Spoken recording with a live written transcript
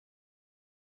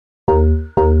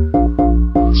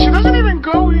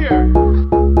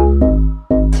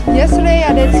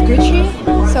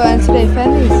Valentine's Day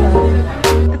Fendi song.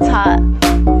 It's hot.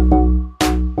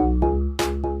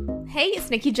 Hey, it's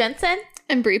Nikki Jensen.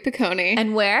 And Brie Piccone.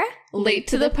 And we're Late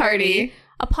to the Party.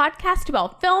 A podcast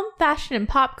about film, fashion, and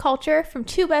pop culture from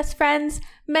two best friends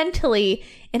mentally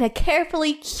in a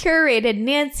carefully curated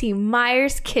Nancy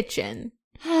Meyers kitchen.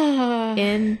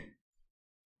 In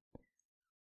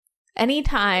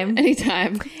anytime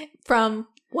from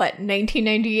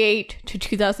 1998 to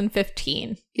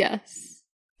 2015. Yes,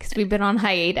 because we've been on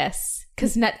hiatus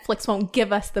because Netflix won't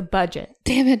give us the budget.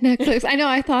 Damn it, Netflix. I know,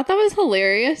 I thought that was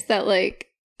hilarious that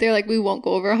they're like, we won't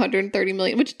go over 130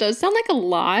 million, which does sound like a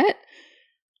lot,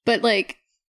 but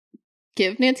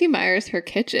give Nancy Meyers her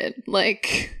kitchen.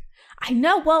 I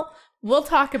know. Well, we'll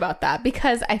talk about that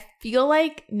because I feel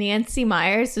like Nancy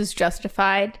Meyers is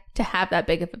justified to have that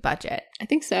big of a budget. I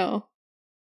think so.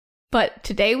 But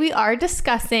today we are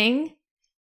discussing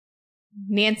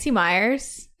Nancy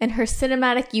Meyers and her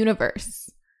cinematic universe.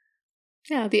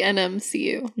 Yeah, the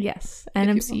NMCU. Yes,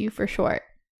 NMCU for short.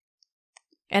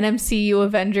 NMCU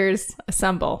Avengers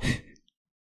Assemble.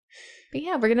 But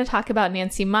yeah, we're going to talk about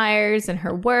Nancy Meyers and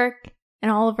her work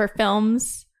and all of her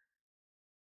films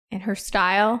and her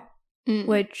style,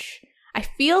 which I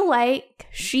feel like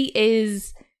she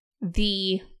is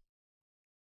the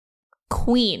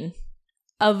queen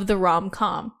of the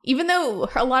rom-com, even though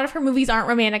a lot of her movies aren't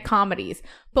romantic comedies,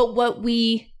 but what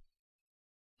we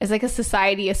as a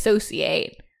society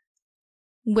associate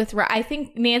with, I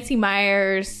think Nancy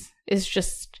Meyers is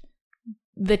just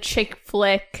the chick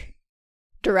flick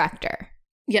director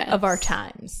of our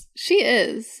times. She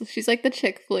is. She's like the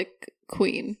chick flick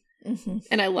queen. Mm-hmm.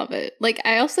 And I love it.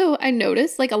 I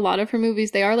noticed a lot of her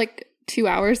movies, they are 2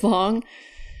 hours long,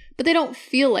 but they don't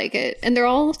feel like it. And they're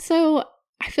also,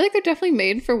 I feel like they're definitely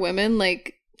made for women. I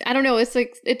don't know, it's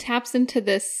it taps into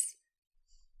this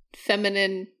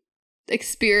feminine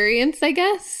experience, I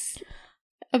guess,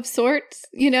 of sorts,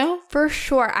 For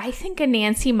sure. I think a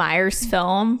Nancy Meyers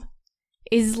film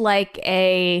is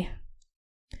a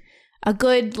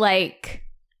good, when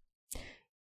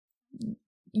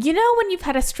you've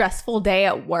had a stressful day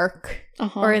at work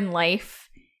or in life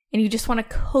and you just want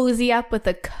to cozy up with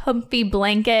a comfy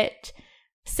blanket,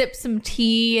 sip some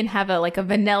tea, and have a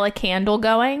vanilla candle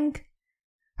going.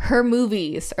 Her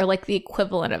movies are the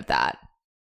equivalent of that.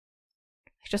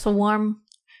 Just a warm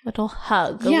little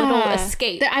hug, a little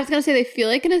escape. I was going to say, they feel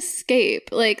like an escape.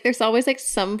 There's always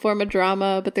some form of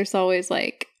drama, but there's always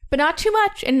but not too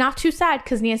much and not too sad,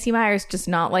 because Nancy Meyers does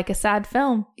not like a sad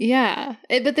film. Yeah.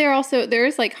 But there's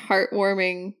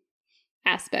heartwarming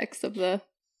aspects of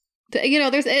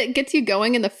it gets you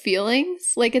going in the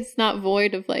feelings. It's not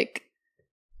void of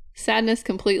sadness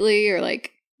completely or no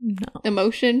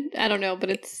emotion. I don't know, but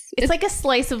it's like a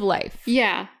slice of life.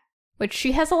 Yeah. Which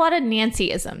she has a lot of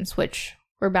Nancy-isms, which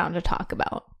we're bound to talk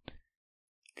about.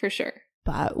 For sure.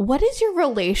 But what is your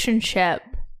relationship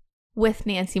with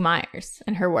Nancy Meyers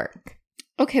and her work?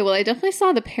 Okay, well, I definitely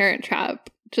saw The Parent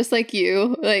Trap, just like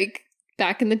you,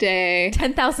 back in the day.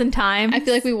 10,000 times. I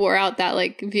feel like we wore out that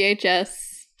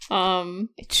VHS.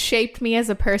 It shaped me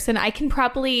as a person. I can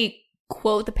probably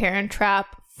quote The Parent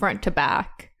Trap front to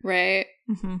back. Right.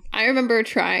 Mm-hmm. I remember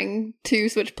trying to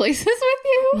switch places with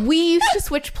you. We used to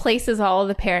switch places all of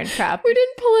The Parent Trap. We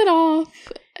didn't pull it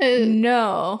off.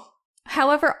 No.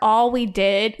 However, all we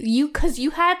did, because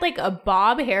you had a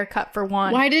bob haircut for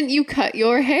one. Why didn't you cut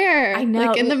your hair? I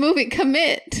know. In the movie,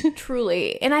 commit.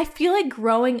 Truly. And I feel like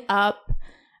growing up,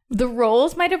 the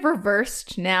roles might have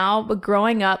reversed now, but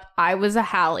growing up, I was a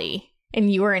Hallie. And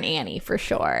you were an Annie for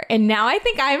sure. And now I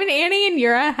think I'm an Annie and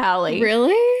you're a Hallie.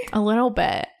 Really? A little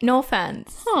bit. No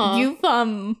offense. Huh.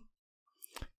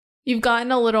 You've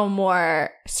gotten a little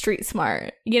more street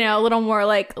smart. A little more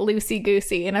loosey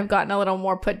goosey, and I've gotten a little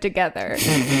more put together.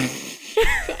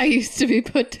 I used to be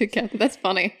put together. That's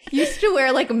funny. You used to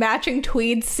wear matching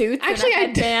tweed suits. Actually, and a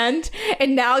headband,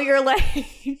 and now you're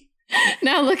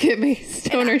Now look at me,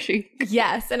 stoner chic.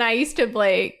 Yes, and I used to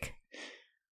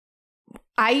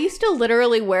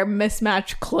literally wear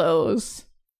mismatched clothes.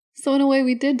 So in a way,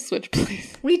 we did switch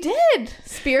places. We did,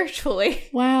 spiritually.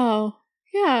 Wow.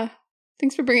 Yeah.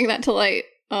 Thanks for bringing that to light.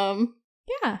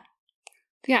 Yeah.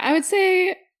 Yeah, I would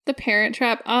say The Parent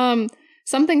Trap.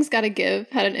 Something's Gotta Give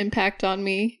had an impact on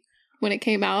me when it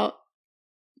came out.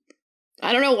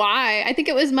 I don't know why. I think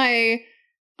it was my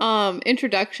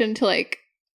introduction to an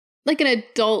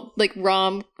adult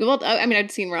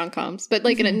I'd seen rom-coms, but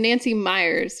in a Nancy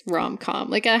Meyers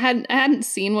rom-com. I hadn't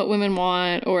seen What Women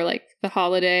Want or The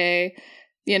Holiday,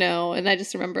 and I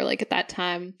just remember at that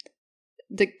time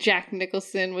Jack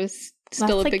Nicholson was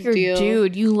still a big deal.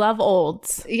 Dude, you love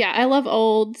olds. Yeah, I love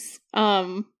olds.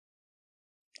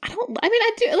 I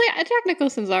do like Jack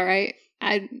Nicholson's all right.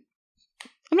 I'm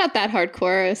not that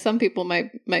hardcore as some people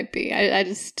might be. I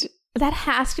just that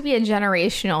has to be a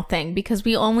generational thing because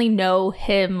we only know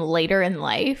him later in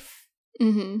life.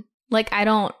 Mm-hmm. Like I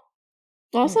don't.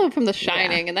 Also from The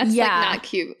Shining, and that's like not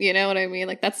cute. You know what I mean?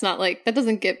 Like that's not like that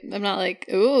doesn't get. I'm not like,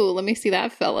 ooh, let me see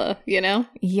that fella. You know?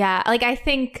 Yeah, like I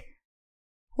think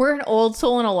we're an old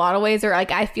soul in a lot of ways, or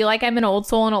like I feel like I'm an old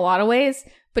soul in a lot of ways.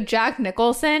 But Jack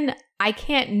Nicholson, I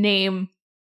can't name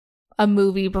a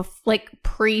movie like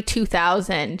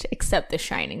pre-2000 except The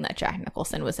Shining that Jack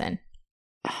Nicholson was in.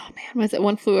 Oh man, was it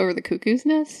One Flew Over the Cuckoo's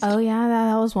Nest? Oh yeah,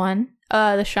 that was one.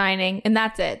 The Shining, and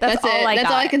that's it. That's all I got.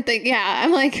 That's all I can think. Yeah,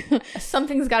 I'm like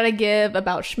Something's Gotta Give,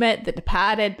 About Schmidt, The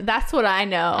Departed. That's what I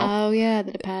know. Oh yeah,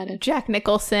 The Departed. Jack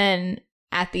Nicholson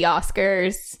at the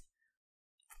Oscars.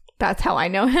 That's how I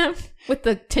know him with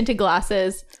the tinted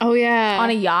glasses. Oh yeah, on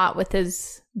a yacht with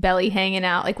his belly hanging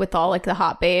out, like with all like the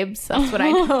hot babes. That's what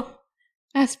I know.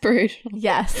 Aspirational.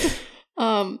 Yes.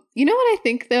 You know what I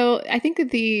think though? I think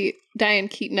that the Diane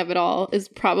Keaton of it all is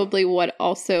probably what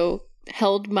also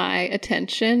held my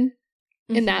attention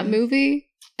in that movie.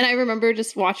 And I remember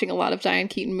just watching a lot of Diane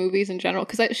Keaton movies in general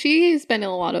because she's been in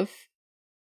a lot of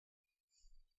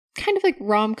kind of like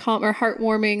rom-com or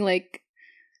heartwarming, like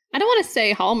I don't want to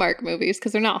say Hallmark movies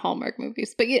because they're not Hallmark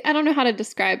movies, but I don't know how to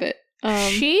describe it.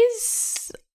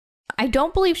 I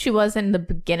don't believe she was in the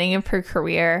beginning of her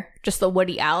career, just the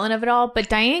Woody Allen of it all, but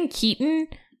Diane Keaton,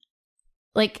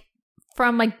 like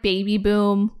from like Baby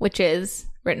Boom, which is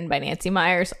written by Nancy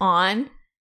Meyers on,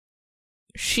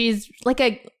 she's like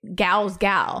a gal's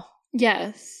gal.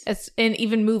 Yes. And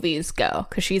even movies go,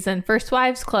 because she's in First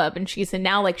Wives Club and she's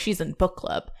in Book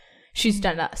Club. She's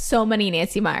done so many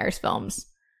Nancy Meyers films.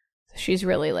 She's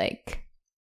really like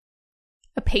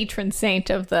a patron saint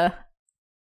of the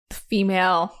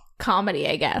female comedy,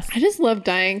 I guess. I just love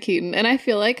Diane Keaton, and I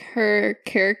feel like her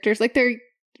characters, like they're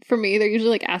usually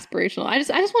like aspirational. I just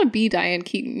want to be Diane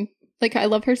Keaton. Like I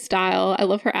love her style. I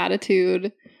love her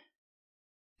attitude.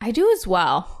 I do as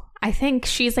well. I think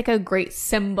she's like a great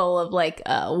symbol of like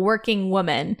a working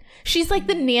woman. She's like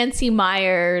the Nancy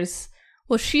Meyers.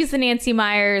 Well, she's the Nancy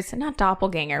Meyers, not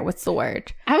doppelganger. What's the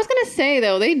word? I was going to say,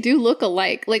 though, they do look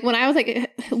alike. Like when I was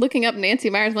like looking up Nancy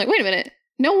Meyers, I'm like, wait a minute.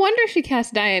 No wonder she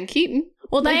cast Diane Keaton.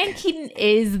 Well, like, Diane Keaton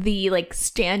is the like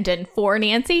stand-in for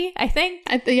Nancy, I think.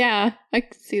 Yeah, I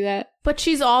can see that. But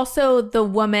she's also the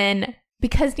woman,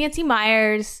 because Nancy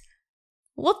Meyers,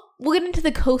 we'll get into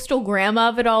the coastal grandma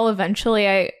of it all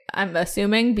eventually, I'm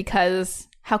assuming, because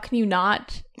how can you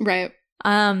not? Right.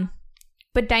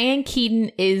 But Diane Keaton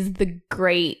is the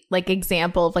great like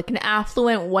example of like an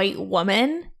affluent white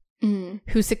woman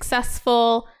who's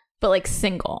successful but like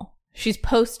single. She's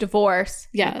post-divorce.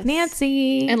 Yes. Like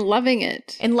Nancy. And loving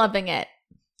it.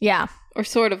 Yeah. Or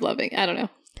sort of loving. I don't know.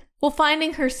 Well,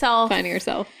 finding herself.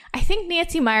 I think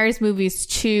Nancy Meyers movies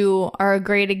too are a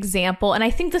great example. And I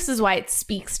think this is why it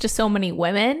speaks to so many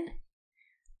women.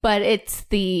 But it's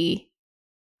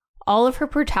all of her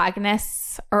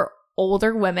protagonists are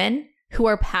older women who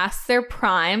are past their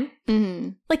prime.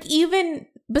 Mm-hmm. Like even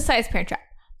besides Parent Trap.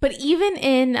 But even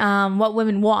in What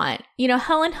Women Want,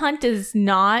 Helen Hunt is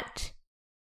not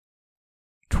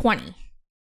 20.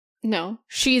 No.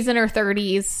 She's in her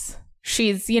 30s.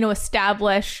 She's,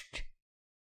 established.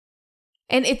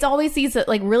 And it's always these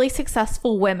like really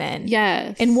successful women.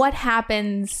 Yes. And what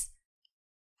happens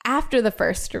after the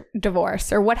first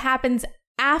divorce, or what happens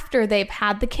after they've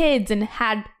had the kids and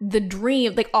had the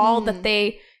dream, like all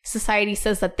that society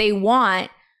says that they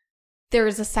want, there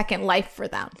is a second life for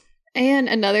them. And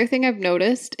another thing I've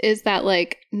noticed is that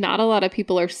like not a lot of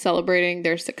people are celebrating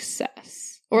their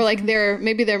success, or like their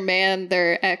man,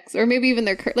 their ex, or maybe even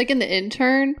their, like in The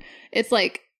Intern, it's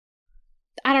like,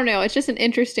 I don't know. It's just an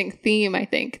interesting theme. I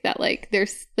think that like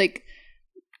there's like,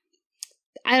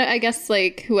 I guess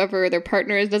like whoever their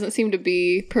partner is doesn't seem to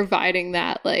be providing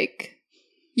that like,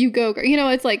 you go,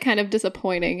 it's like kind of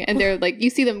disappointing. And they're like, you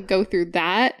see them go through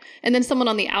that. And then someone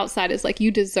on the outside is like, you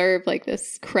deserve like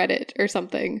this credit or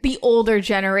something. The older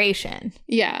generation.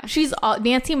 Yeah.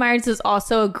 Nancy Meyers is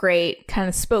also a great kind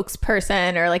of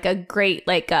spokesperson, or like a great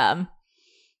like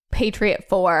patriot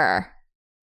for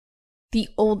the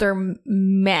older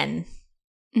men.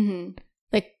 Mm-hmm.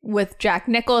 Like with Jack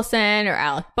Nicholson or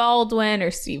Alec Baldwin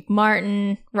or Steve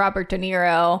Martin, Robert De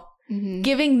Niro. Mm-hmm.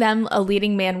 Giving them a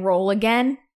leading man role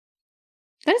again.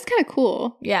 That is kind of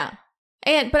cool. Yeah.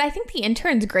 But I think The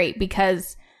Intern's great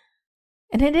because,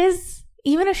 and it is,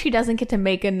 even if she doesn't get to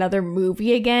make another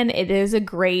movie again, it is a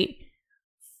great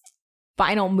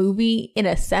final movie in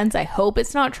a sense. I hope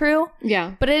it's not true.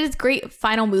 Yeah. But it is a great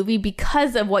final movie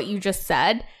because of what you just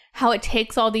said. how it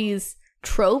takes all these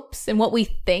tropes and what we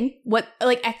think, what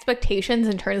like expectations,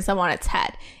 and turns them on its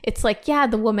head. It's like, yeah,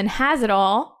 the woman has it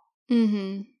all.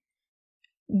 Mm-hmm.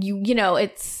 You know,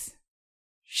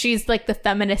 she's like the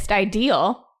feminist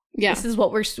ideal. Yeah. This is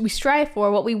what we strive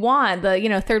for, what we want, the, you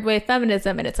know, third wave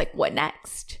feminism. And it's like, what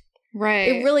next? Right.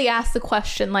 It really asks the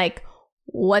question, like,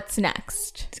 what's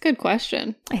next? It's a good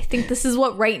question. I think this is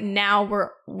what right now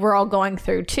we're all going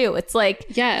through too. It's like,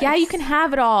 yes. Yeah, you can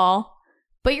have it all,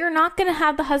 but you're not going to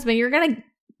have the husband. You're going to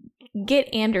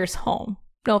get Anders home.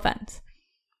 No offense.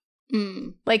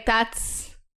 Like,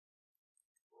 that's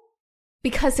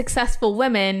because successful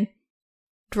women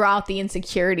draw out the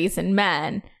insecurities in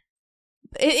men.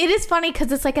 It is funny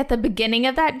because it's like at the beginning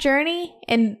of that journey,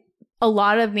 and a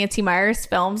lot of Nancy Meyers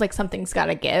films, like, something's got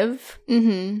to give.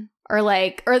 Mm-hmm.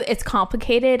 Or it's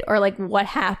complicated, or like what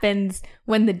happens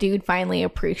when the dude finally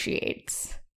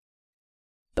appreciates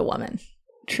the woman.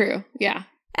 True. Yeah.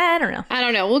 I don't know. I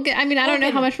don't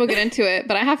know how much we'll get into it,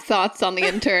 but I have thoughts on The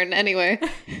Intern anyway.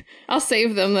 I'll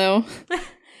save them though.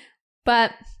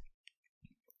 But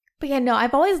yeah, no,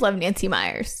 I've always loved Nancy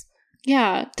Meyers.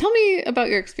 Yeah. Tell me about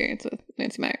your experience with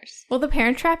Nancy Meyers. Well, The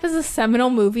Parent Trap is a seminal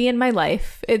movie in my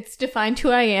life. It's defined who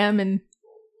I am in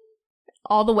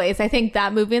all the ways. I think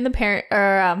that movie and The Parent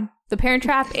Trap and The Parent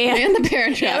Trap. And The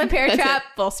Parent Trap,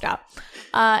 full stop.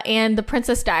 And The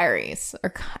Princess Diaries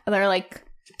they're like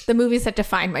the movies that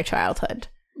defined my childhood.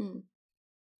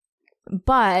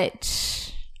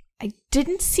 But I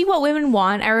didn't see What Women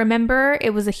Want. I remember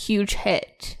it was a huge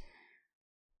hit.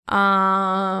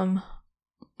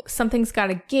 Something's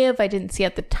Gotta Give, I didn't see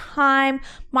at the time.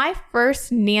 My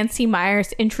first Nancy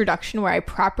Meyers introduction where I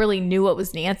properly knew it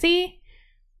was Nancy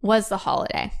was The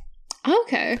Holiday.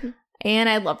 Okay. And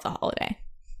I love The Holiday.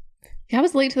 Yeah, I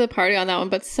was late to the party on that one,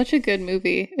 but such a good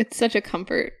movie. It's such a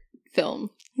comfort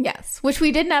film. Yes, which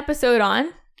we did an episode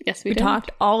on. Yes, we did. Talked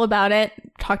all about it.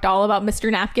 Talked all about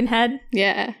Mr. Napkin Head.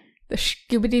 Yeah. The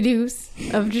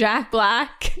Scooby-Doos of Jack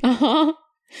Black. Uh-huh.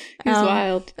 He was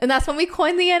wild. And that's when we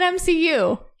coined the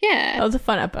NMCU. Yeah. That was a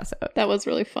fun episode. That was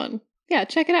really fun. Yeah,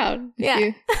 check it out.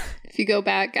 If you go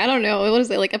back, I don't know, what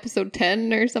is it, like episode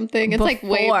 10 or something? It's like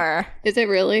way... Is it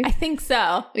really? I think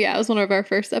so. Yeah, it was one of our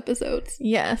first episodes.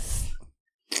 Yes.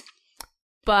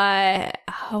 But,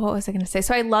 what was I going to say?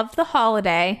 So I loved The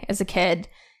Holiday as a kid.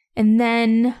 And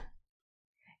then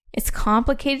It's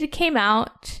Complicated came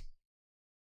out.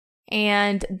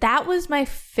 And that was my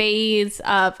phase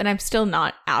of, and I'm still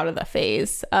not out of the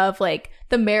phase of, like,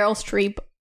 the Meryl Streep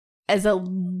as a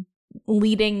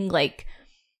leading, like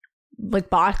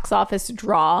box office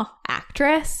draw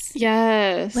actress.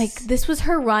 Yes. Like, this was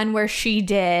her run where she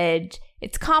did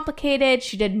It's Complicated.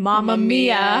 She did Mamma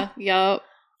Mia. Yup.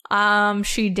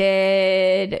 She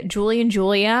did Julie and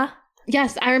Julia.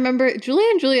 Yes, I remember. Julie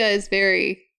and Julia is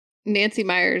very Nancy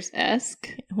Meyers-esque.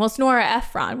 Well, it's Nora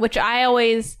Ephron, which I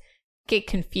always get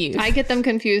confused. I get them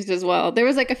confused as well. There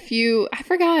was like a few, I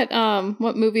forgot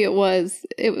what movie it was.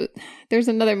 There's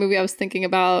another movie I was thinking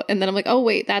about, and then I'm like, oh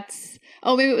wait,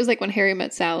 maybe it was like When Harry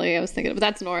Met Sally. I was thinking, but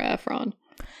that's Nora Ephron.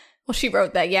 Well, she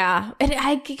wrote that, yeah. And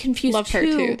I get confused Love her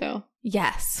too, though.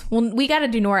 Yes. Well, we got to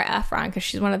do Nora Ephron because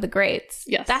she's one of the greats.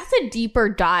 Yes. That's a deeper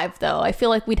dive, though. I feel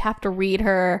like we'd have to read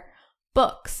her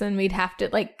books, and we'd have to,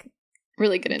 like,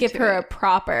 really get into give her a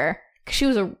proper, because she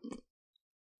was a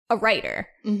writer.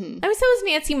 Mm-hmm. I mean, so was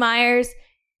Nancy Meyers.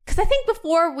 Because I think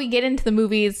before we get into the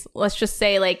movies, let's just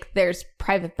say, like, there's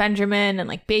Private Benjamin and,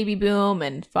 like, Baby Boom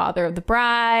and Father of the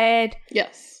Bride.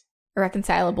 Yes.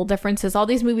 Irreconcilable Differences. All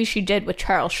these movies she did with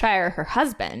Charles Shire, her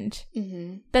husband.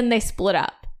 Mm-hmm. Then they split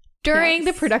up during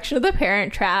the production of The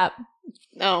Parent Trap.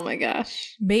 Oh my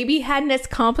gosh. Maybe had an It's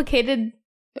Complicated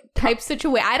type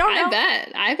situation. I don't know.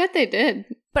 I bet they did.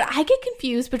 But I get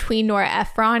confused between Nora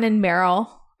Ephron and Meryl.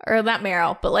 Or not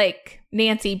Meryl, but like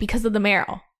Nancy because of the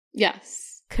Meryl.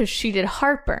 Yes. Because she did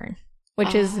Heartburn,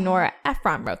 which is Nora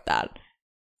Ephron wrote that.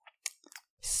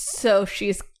 So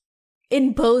she's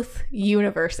in both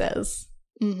universes.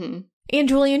 Mm-hmm. And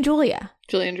Julie and Julia.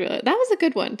 Julie and Julia. That was a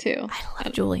good one, too. I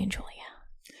love Julie and Julia.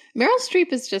 Meryl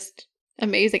Streep is just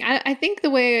amazing. I think the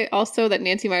way also that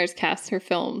Nancy Meyers casts her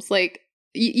films, like,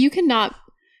 you cannot...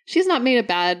 She's not made a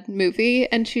bad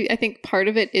movie, and I think part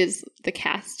of it is the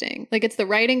casting. Like, it's the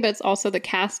writing, but it's also the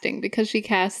casting, because she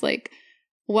casts, like,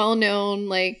 well-known,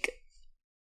 like,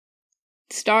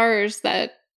 stars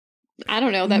that, I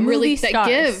don't know, that really, that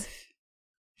give.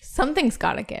 Something's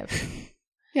gotta give.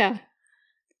 Yeah.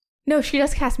 No, she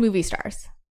does cast movie stars.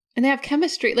 And they have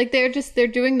chemistry. Like, they're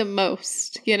doing the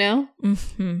most, you know?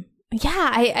 Mm-hmm.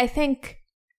 Yeah, I think...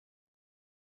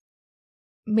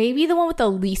 Maybe the one with the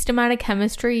least amount of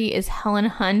chemistry is Helen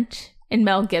Hunt and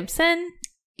Mel Gibson.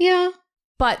 Yeah.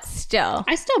 But still.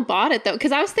 I still bought it, though,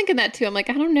 because I was thinking that, too. I'm like,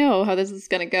 I don't know how this is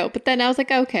going to go. But then I was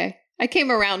like, okay. I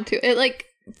came around to it, like...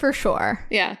 For sure.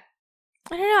 Yeah.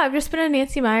 I don't know. I've just been a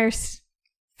Nancy Meyers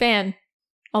fan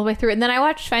all the way through. And then I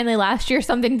watched finally last year,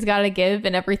 Something's Gotta Give,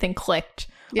 and everything clicked.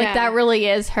 Yeah. Like, that really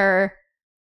is her,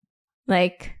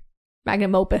 like,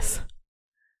 magnum opus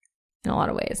in a lot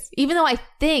of ways. Even though I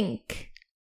think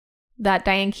that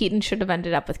Diane Keaton should have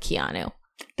ended up with Keanu.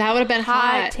 That would have been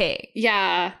hot. Hot take.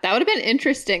 Yeah, that would have been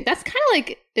interesting. That's kind of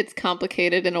like, it's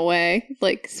complicated in a way,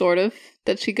 like, sort of,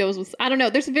 that she goes with, I don't know.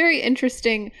 There's a very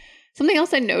interesting, something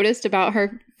else I noticed about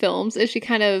her films is she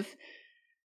kind of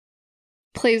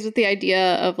plays with the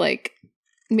idea of, like,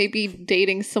 maybe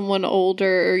dating someone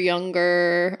older or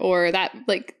younger, or that,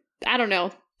 like, I don't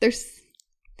know. There's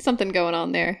something going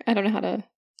on there. I don't know how to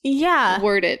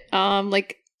word it.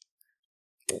 Like,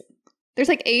 there's,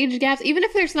 like, age gaps. Even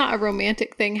if there's not a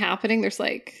romantic thing happening, there's,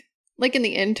 like in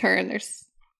The Intern,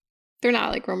 they're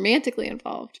not, like, romantically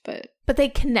involved, but they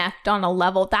connect on a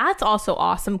level. That's also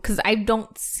awesome, because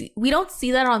we don't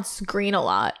see that on screen a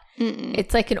lot. Mm-mm.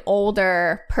 It's like an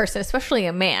older person, especially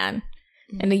a man,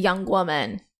 and a young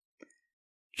woman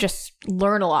just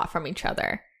learn a lot from each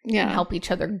other. Yeah. And help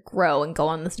each other grow and go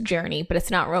on this journey, but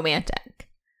it's not romantic.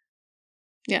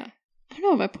 Yeah. I don't know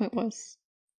what my point was.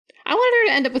 I wanted her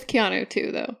to end up with Keanu,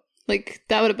 too, though. Like,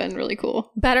 that would have been really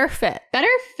cool. Better fit.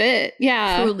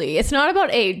 Yeah. Truly. It's not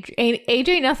about age. Age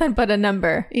ain't nothing but a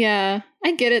number. Yeah.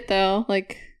 I get it, though.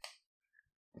 Like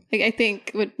I think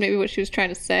what she was trying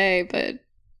to say, but...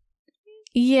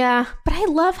 Yeah. But I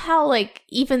love how, like,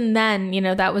 even then,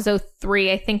 that was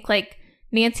 2003. I think, like,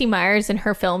 Nancy Meyers in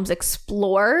her films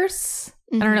explores,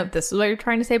 I don't know if this is what you're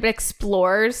trying to say, but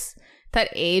explores that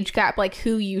age gap, like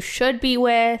who you should be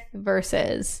with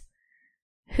versus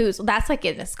that's like,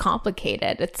 it's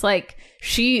complicated. It's like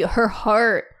her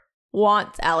heart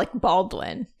wants Alec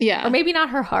Baldwin. Yeah. Or maybe not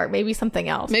her heart, maybe something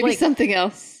else. Maybe something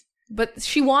else. But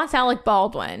she wants Alec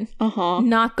Baldwin.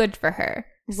 Not good for her.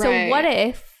 Right. So what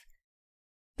if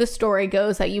the story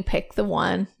goes that you pick the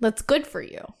one that's good for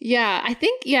you? Yeah,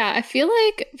 I feel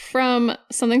like from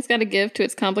Something's Gotta Give to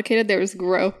It's Complicated, there was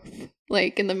growth,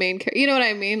 like, in the main character. You know what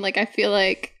I mean? Like, I feel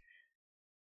like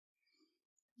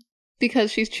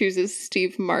because she chooses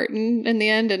Steve Martin in the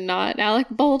end and not Alec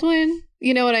Baldwin,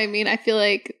 you know what I mean? I feel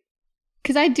like,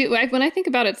 because when I think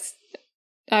about it,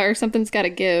 or Something's Gotta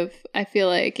Give, I feel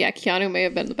like, yeah, Keanu may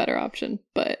have been the better option,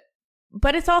 but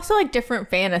it's also, like, different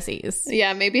fantasies.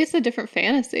 Yeah, maybe it's a different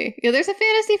fantasy. Yeah, there's a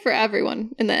fantasy for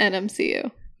everyone in the NMCU.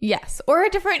 Yes, or a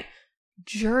different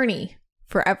journey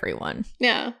for everyone.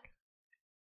 Yeah.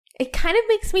 It kind of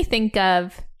makes me think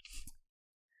of...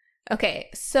 Okay,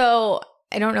 so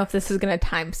I don't know if this is going to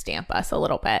timestamp us a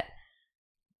little bit,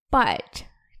 but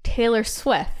Taylor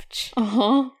Swift.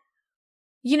 Taylor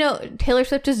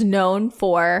Swift is known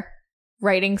for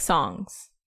writing songs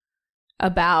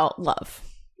about love.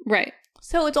 Right.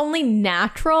 So it's only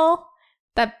natural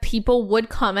that people would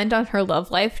comment on her love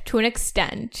life to an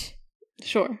extent.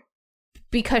 Sure.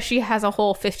 Because she has a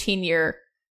whole 15-year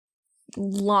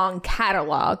long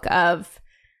catalog of,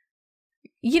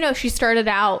 she started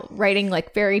out writing,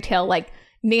 like, fairy tale, like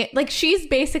she's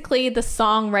basically the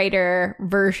songwriter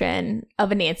version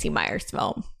of a Nancy Meyers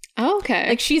film. Oh, okay.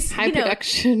 Like, she's high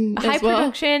production,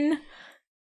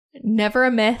 never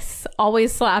a miss,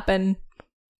 always slapping.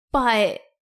 But,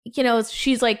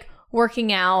 she's, like,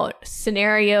 working out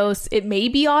scenarios. It may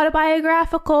be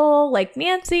autobiographical, like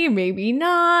Nancy, maybe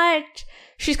not.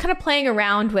 She's kind of playing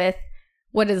around with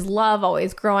what is love,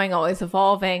 always growing, always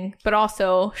evolving. But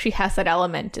also, she has that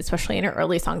element, especially in her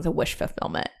early songs, of wish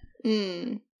fulfillment.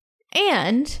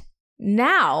 And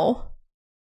now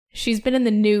she's been in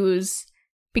the news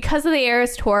because of the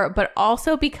Eras Tour, but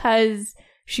also because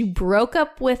she broke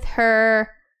up with her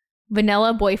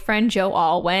vanilla boyfriend, Joe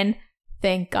Alwyn.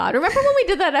 Thank God. Remember when we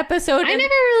did that episode?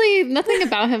 Nothing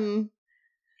about him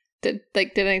did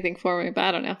anything for me, but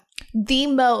I don't know. The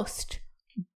most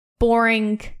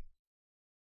boring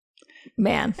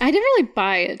man. I didn't really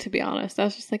buy it, to be honest. I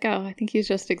was just like, oh, I think he's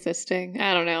just existing.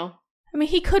 I don't know. I mean,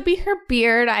 he could be her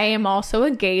beard. I am also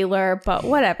a gaylor, but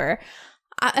whatever.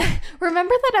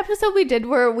 Remember that episode we did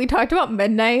where we talked about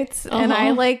Midnights? And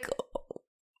I,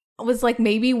 was like,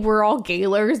 maybe we're all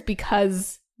gaylors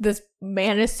because this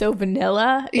man is so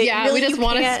vanilla. We just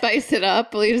want to spice it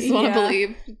up. We just want to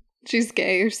believe she's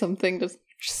gay or something. Just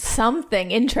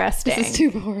something interesting. This is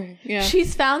too boring. Yeah.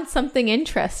 She's found something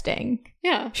interesting.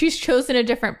 Yeah. She's chosen a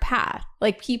different path.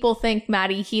 Like, people think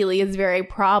Maddie Healy is very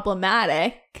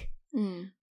problematic,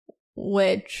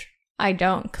 which I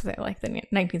don't, because I like the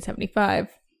 1975.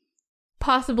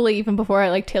 Possibly even before I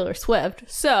like Taylor Swift.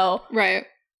 So, right.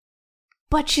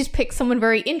 but she's picked someone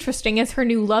very interesting as her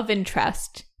new love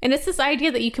interest. And it's this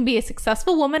idea that you can be a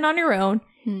successful woman on your own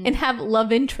and have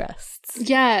love interests.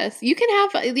 Yes. You can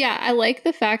have, I like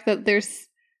the fact that there's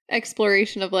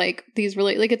exploration of like these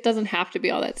really, like it doesn't have to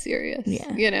be all that serious.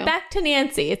 Yeah. You know? Back to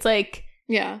Nancy. It's like,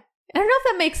 yeah. I don't know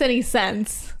if that makes any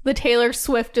sense. The Taylor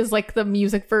Swift is like the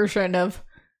music version of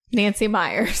Nancy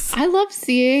Meyers. I love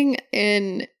seeing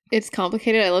It's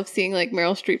Complicated. I love seeing like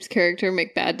Meryl Streep's character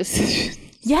make bad decisions.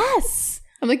 Yes.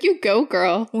 I'm like, you go,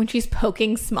 girl. When she's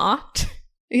poking Smocked.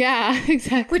 Yeah,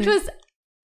 exactly. Which was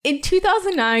in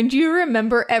 2009. Do you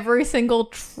remember every single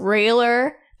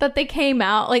trailer that they came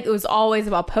out? Like, it was always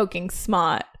about poking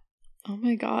Smot. Oh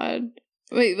my God.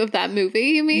 Wait, of that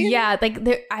movie, you mean? Yeah,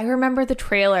 like I remember the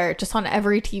trailer just on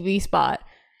every TV spot.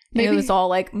 Maybe it was all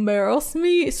like Meryl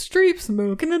Streep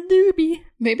smoking a doobie.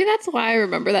 Maybe that's why I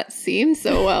remember that scene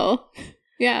so well.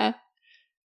 Yeah.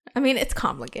 I mean, it's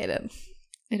complicated.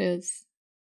 It is.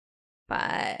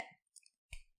 But,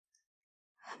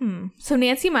 So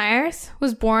Nancy Meyers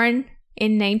was born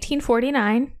in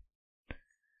 1949.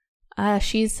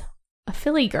 She's a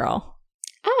Philly girl.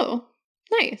 Oh,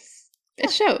 nice.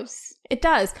 It shows. It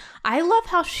does. I love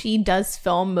how she does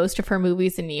film most of her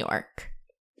movies in New York.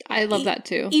 I love that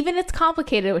too. Even It's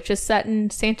Complicated, which is set in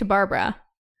Santa Barbara.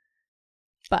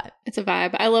 But it's a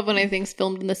vibe. I love when anything's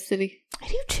filmed in the city. I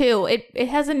do too. It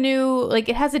has a new, like,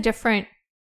 it has a different,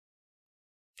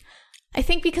 I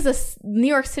think because New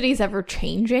York City is ever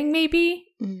changing, maybe.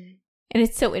 And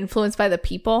it's so influenced by the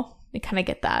people. You kind of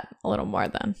get that a little more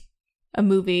than a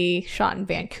movie shot in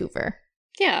Vancouver.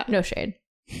 Yeah. No shade.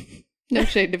 No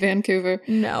shade to Vancouver.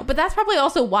 No, but that's probably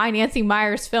also why Nancy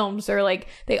Meyers films are like,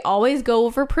 they always go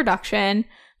over production.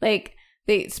 Like,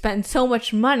 they spend so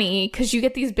much money because you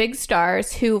get these big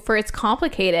stars who, for It's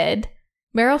Complicated,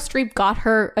 Meryl Streep got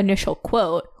her initial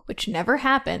quote, which never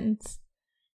happens.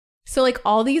 So, like,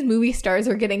 all these movie stars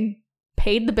are getting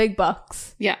paid the big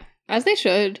bucks. Yeah, as they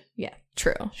should. Yeah,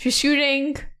 true. She's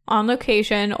shooting on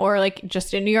location or, like,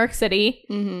 just in New York City.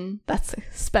 That's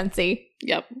expensive.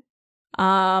 Yep.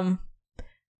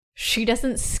 She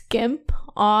doesn't skimp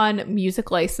on music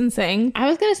licensing. I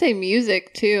was going to say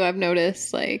music, too. I've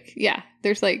noticed, like, yeah,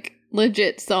 there's, like,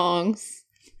 legit songs.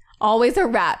 Always a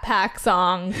Rat Pack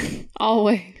song.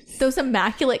 Always. Those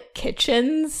immaculate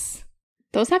kitchens.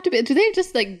 Those have to be, do they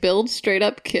just, like, build straight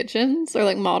up kitchens or,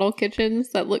 like, model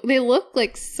kitchens that they look,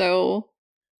 like, so,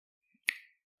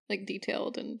 like,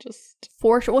 detailed and just.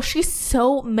 For sure. Well, she's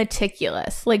so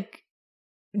meticulous. Like,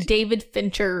 David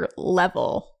Fincher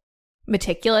level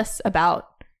meticulous about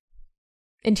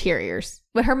interiors.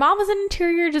 But her mom was an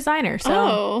interior designer, so.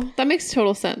 Oh, that makes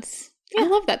total sense. Yeah. I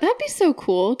love that. That'd be so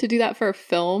cool to do that for a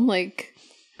film. Like,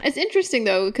 it's interesting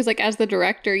though, because like as the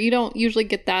director, you don't usually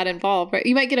get that involved, right?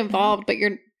 You might get involved, but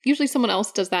you're usually someone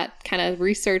else does that kind of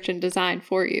research and design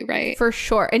for you, right? For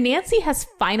sure. And Nancy has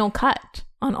final cut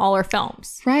on all her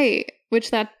films. Right.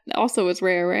 Which that also is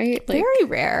rare, right? Like, very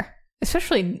rare.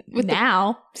 Especially with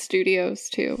now. Studios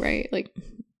too, right? Like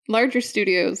larger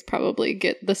studios probably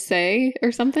get the say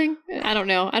or something. I don't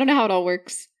know. I don't know how it all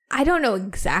works. I don't know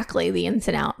exactly the ins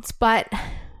and outs, but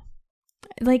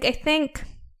like I think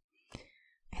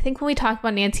when we talk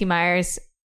about Nancy Meyers,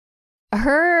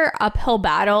 her uphill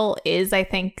battle is, I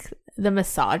think, the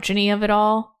misogyny of it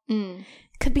all.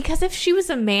 Because if she was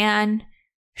a man,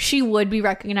 she would be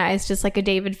recognized as like a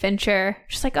David Fincher.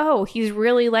 Just like, oh, he's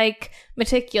really like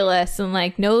meticulous and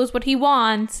like knows what he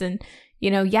wants. And, you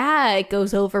know, yeah, it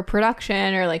goes over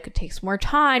production or like it takes more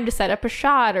time to set up a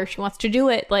shot or she wants to do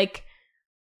it like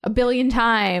a billion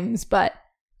times. But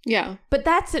yeah, but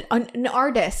that's an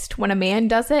artist when a man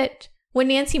does it. When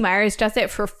Nancy Meyers does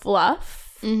it for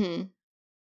fluff,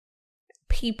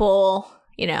 people,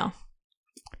 you know,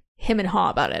 him and haw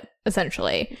about it,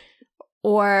 essentially.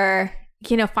 Or,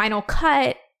 you know, final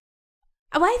cut.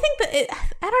 Well, I think that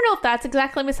I don't know if that's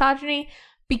exactly misogyny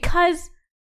because,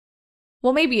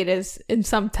 well, maybe it is in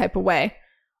some type of way.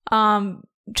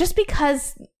 Just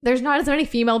because there's not as many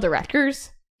female directors.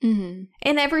 And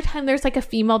every time there's like a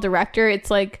female director, it's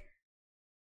like,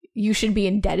 you should be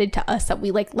indebted to us that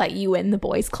we like let you in the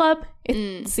boys club,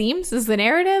 it seems, is the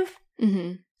narrative.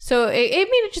 So I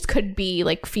mean, it just could be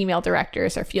like female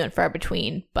directors are few and far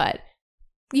between, but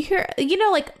you hear, you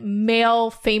know, like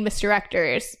male famous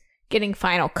directors getting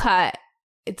final cut.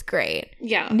 It's great.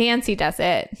 Yeah. Nancy does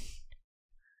it.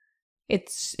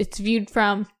 It's viewed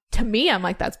from, to me, I'm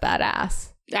like, that's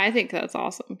badass. I think that's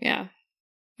awesome. Yeah.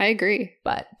 I agree.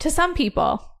 But to some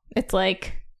people, it's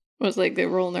like, was like they're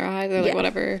rolling their eyes or like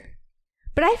whatever.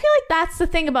 But I feel like that's the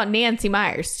thing about Nancy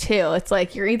Meyers too. It's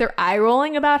like you're either eye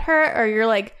rolling about her or you're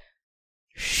like,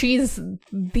 she's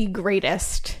the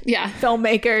greatest yeah.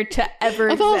 filmmaker to ever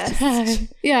Of all exist. time.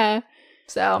 Yeah.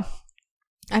 So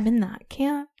I'm in that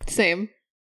camp. Same.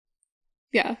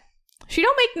 Yeah. She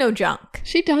don't make no junk.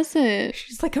 She doesn't.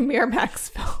 She's like a Miramax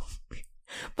film,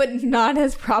 but not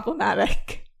as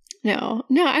problematic. No,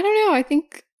 I don't know. I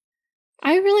think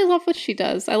I really love what she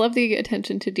does. I love the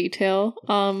attention to detail.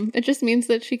 It just means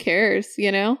that she cares,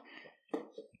 you know?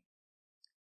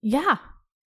 Yeah.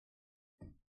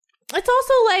 It's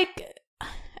also like,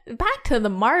 back to the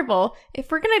Marvel, if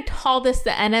we're going to call this the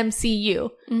NMCU,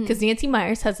 because Nancy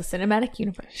Meyers has a cinematic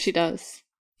universe. She does.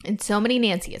 And so many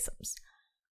Nancyisms.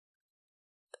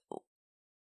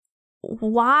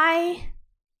 Why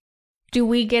do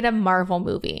we get a Marvel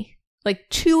movie? Like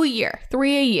 2 a year,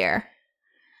 3 a year.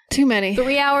 Too many.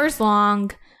 3 hours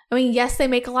long. I mean, yes, they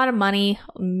make a lot of money,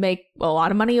 make a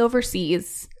lot of money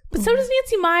overseas. But so does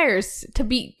Nancy Meyers.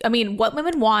 What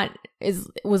Women Want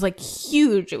was like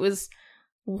huge. It was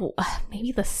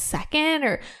maybe the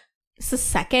second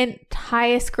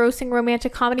highest grossing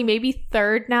romantic comedy, maybe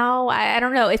third now. I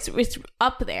don't know. It's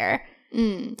up there.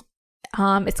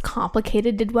 It's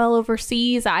Complicated did well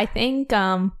overseas, I think.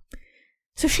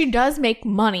 So she does make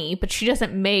money, but she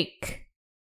doesn't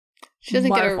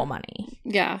Marvel money.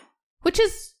 Yeah. Which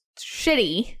is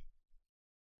shitty.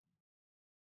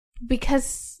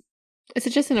 Because... Is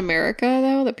it just in America,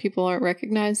 though, that people aren't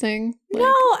recognizing? Like...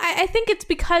 No, I think it's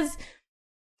because,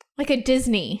 like, a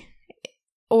Disney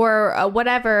or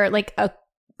whatever, like, a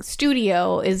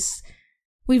studio is...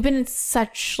 We've been in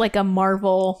such, like, a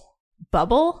Marvel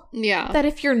bubble. Yeah. That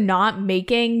if you're not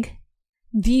making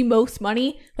the most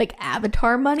money, like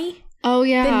Avatar money... Oh,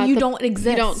 yeah. Then you don't exist.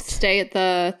 You don't stay at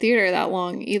the theater that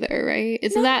long either, right?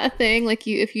 Isn't that a thing? Like,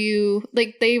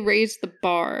 they raised the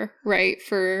bar, right?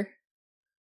 For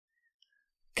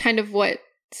kind of what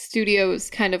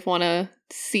studios kind of want to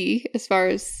see as far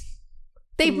as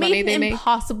they've made an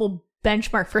impossible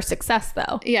benchmark for success,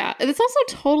 though. Yeah. It's also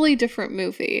a totally different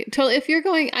movie. If you're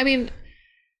going, I mean,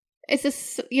 it's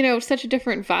just, such a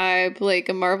different vibe, like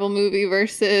a Marvel movie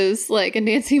versus like a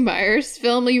Nancy Meyers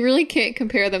film. You really can't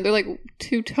compare them. They're like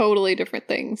two totally different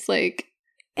things. Like,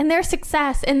 and their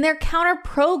success and their counter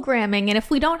programming. And if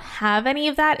we don't have any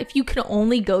of that, if you can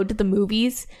only go to the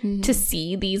movies to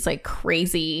see these like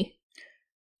crazy.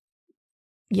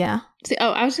 Yeah. See,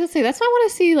 I was going to say, that's why I want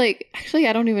to see, like, actually,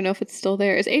 I don't even know if it's still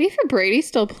there. Is 80 for Brady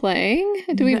still playing?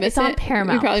 Do we miss it? It's on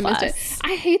Paramount. We probably missed it.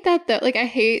 I hate that, though. Like, I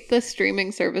hate the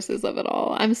streaming services of it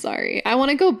all. I'm sorry. I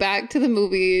want to go back to the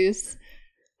movies.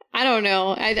 I don't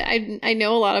know. I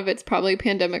know a lot of it's probably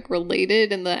pandemic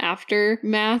related in the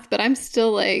aftermath, but I'm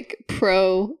still, like,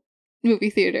 pro movie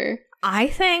theater. I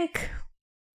think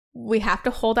we have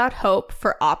to hold out hope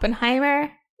for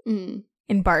Oppenheimer.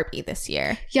 In Barbie this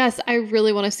year. Yes, I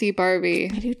really want to see Barbie.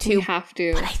 I do too. We have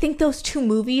to. But I think those two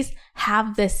movies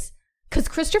have this, because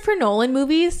Christopher Nolan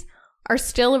movies are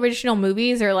still original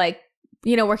movies, or like,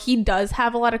 where he does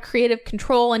have a lot of creative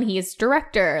control and he is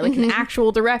director, like an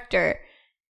actual director.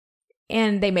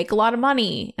 And they make a lot of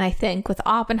money. And I think with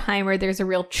Oppenheimer, there's a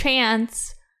real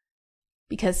chance,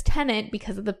 because Tenet,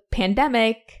 because of the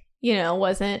pandemic,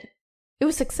 it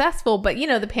was successful, but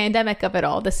the pandemic of it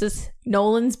all. This is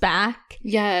Nolan's back.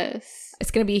 Yes.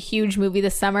 It's going to be a huge movie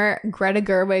this summer. Greta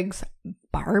Gerwig's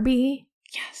Barbie.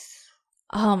 Yes.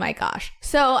 Oh my gosh.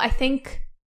 So I think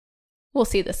we'll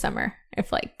see this summer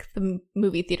if like the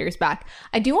movie theater is back.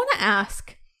 I do want to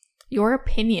ask your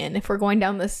opinion if we're going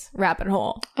down this rabbit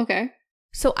hole. Okay.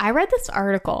 So I read this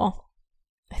article,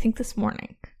 I think this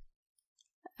morning.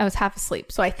 I was half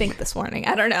asleep, so I think this morning.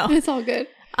 I don't know. It's all good.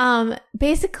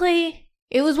 Basically,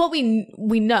 it was what we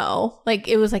know. Like,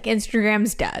 it was like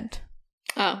Instagram's dead.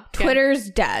 Oh. Twitter's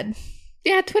dead.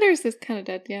 Yeah, Twitter's is kind of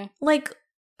dead, yeah. Like,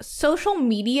 social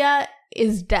media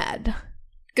is dead.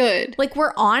 Good. Like,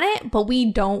 we're on it, but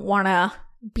we don't want to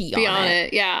be on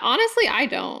it. Yeah, honestly, I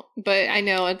don't. But I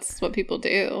know it's what people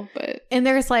do. And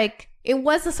there's like, it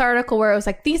was this article where it was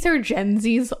like, these are Gen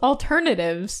Z's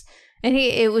alternatives. And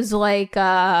it was like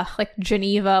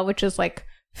Geneva, which is like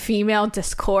female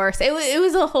discourse. It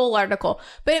was a whole article,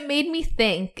 but it made me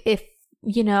think if,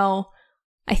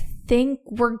 I think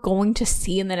we're going to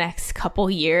see in the next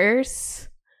couple years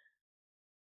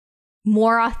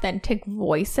more authentic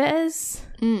voices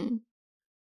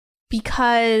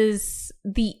because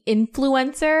the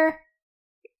influencer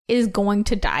is going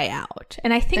to die out.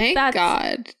 And I think that's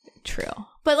God. True.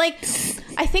 But like,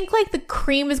 I think like the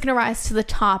cream is going to rise to the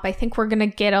top. I think we're going to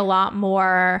get a lot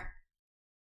more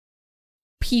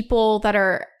people that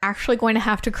are actually going to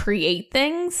have to create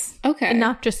things. Okay. And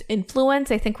not just influence.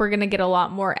 I think we're going to get a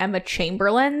lot more Emma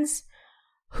Chamberlains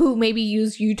who maybe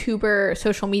use YouTube or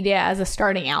social media as a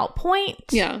starting out point.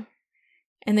 Yeah.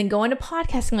 And then go into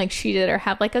podcasting like she did, or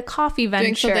have like a coffee venture.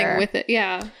 Doing something with it.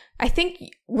 Yeah. I think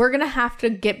we're going to have to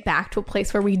get back to a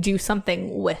place where we do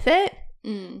something with it,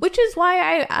 which is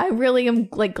why I really am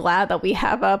like glad that we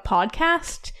have a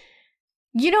podcast.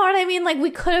 You know what I mean? Like, we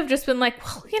could have just been like,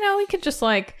 well, you know, we could just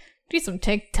like do some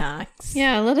TikToks.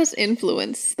 Yeah, let us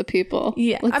influence the people.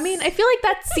 Yeah. I mean, I feel like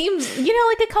that seems, you know,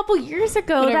 like a couple years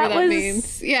ago that was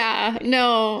means. Yeah.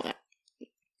 No.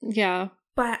 Yeah.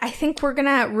 But I think we're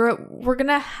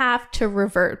gonna have to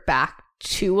revert back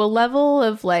to a level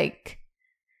of like,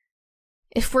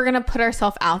 if we're gonna put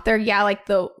ourselves out there, yeah, like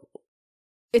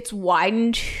it's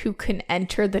widened who can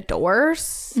enter the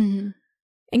doors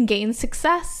and gain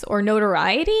success or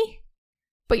notoriety,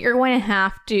 but you're going to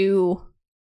have to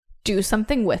do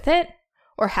something with it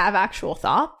or have actual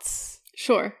thoughts.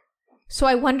 Sure. So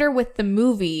I wonder with the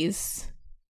movies,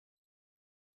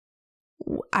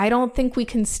 I don't think we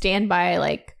can stand by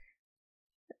like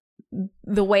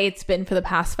the way it's been for the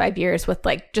past 5 years with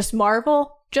like just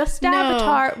Marvel, just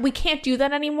Avatar. We can't do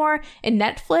that anymore. And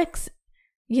Netflix,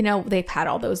 you know, they've had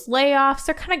all those layoffs.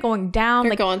 They're kind of going down.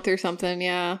 They're going through something,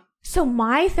 yeah. So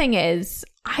my thing is,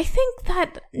 I think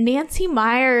that Nancy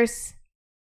Meyers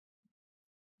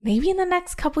maybe in the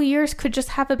next couple years could just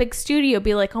have a big studio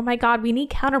be like, oh my God, we need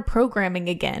counter programming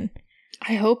again.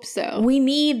 I hope so. We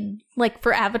need, like,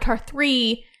 for Avatar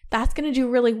 3, that's going to do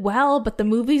really well, but the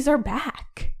movies are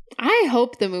back. I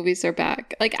hope the movies are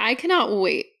back. Like, I cannot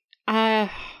wait. I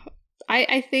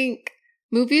think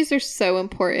movies are so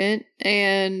important,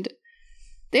 and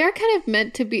they are kind of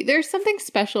meant to be. There's something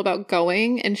special about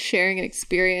going and sharing an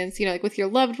experience, you know, like with your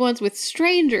loved ones, with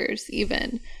strangers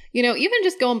even. You know, even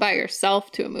just going by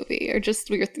yourself to a movie or just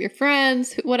with your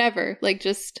friends, whatever. Like,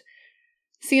 just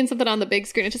seeing something on the big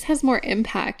screen, it just has more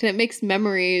impact and it makes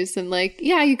memories. And like,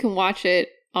 yeah, you can watch it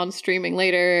on streaming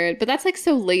later, but that's like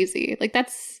so lazy. Like,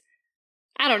 that's,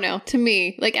 I don't know, to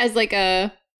me, like as like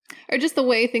or just the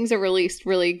way things are released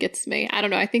really gets me. I don't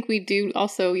know. I think we do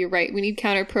also, you're right, we need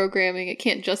counter programming. It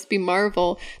can't just be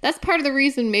Marvel. That's part of the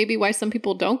reason maybe why some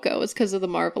people don't go is because of the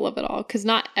Marvel of it all. Because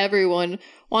not everyone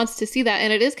wants to see that.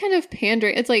 And it is kind of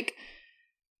pandering. It's like,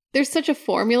 there's such a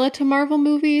formula to Marvel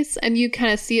movies and you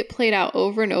kind of see it played out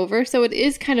over and over. So it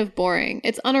is kind of boring.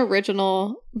 It's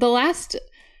unoriginal. The last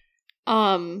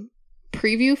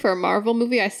preview for a Marvel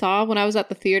movie I saw when I was at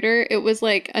the theater, it was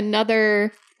like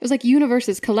it was like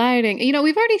universes colliding. You know,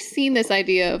 we've already seen this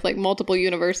idea of like multiple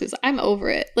universes. I'm over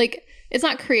it. Like, it's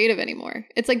not creative anymore.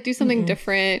 It's like, do something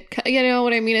different. You know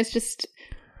what I mean? It's just.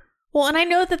 Well, and I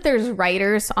know that there's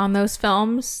writers on those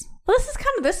films. Well,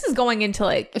 this is going into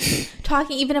like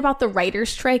talking even about the writer's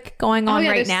strike going on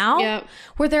right now. Yeah.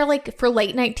 Where they're like, for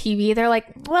late night TV, they're like,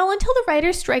 well, until the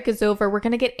writer's strike is over, we're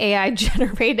going to get AI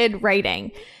generated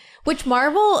writing. Which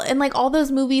Marvel and like all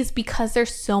those movies, because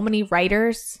there's so many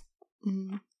writers,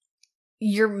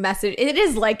 your message, it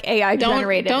is like AI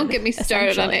generated. Don't get me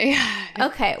started on AI.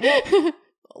 Okay, well,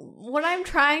 what I'm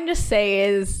trying to say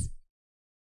is,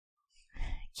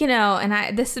 you know,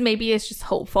 and this maybe is just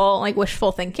hopeful, like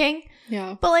wishful thinking.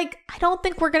 Yeah. But like, I don't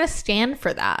think we're going to stand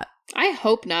for that. I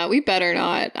hope not. We better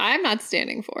not. I'm not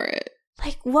standing for it.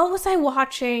 Like, what was I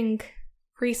watching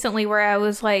recently where I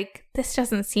was like, this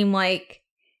doesn't seem like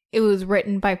it was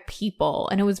written by people,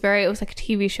 and it was like a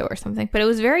TV show or something, but it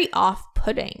was very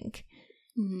off-putting.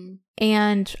 Mm-hmm.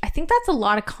 And I think that's a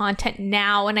lot of content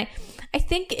now. And I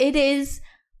think it is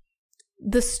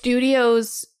the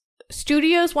studios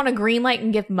want to greenlight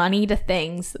and give money to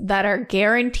things that are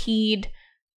guaranteed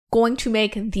going to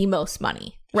make the most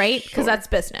money, right? Because that's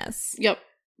business. Yep.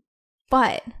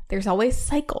 But there's always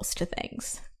cycles to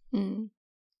things.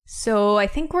 So I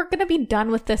think we're going to be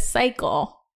done with this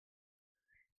cycle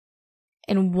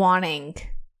and wanting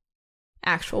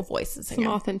actual voices again.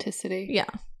 Some authenticity. Yeah,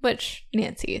 which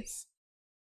Nancy is.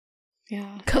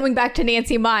 Yeah. Coming back to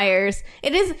Nancy Meyers,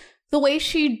 it is the way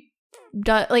she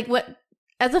does, like, what,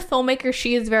 as a filmmaker,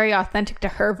 she is very authentic to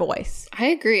her voice. I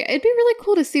agree. It'd be really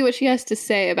cool to see what she has to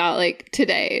say about, like,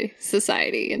 today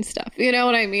society and stuff. You know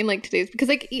what I mean? Like, today's, because,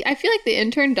 like, I feel like The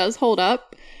Intern does hold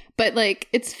up. But, like,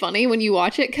 it's funny when you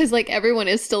watch it because, like, everyone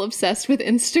is still obsessed with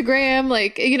Instagram.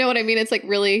 Like, you know what I mean? It's, like,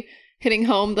 really hitting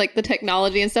home, like, the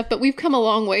technology and stuff. But we've come a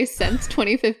long way since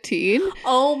 2015.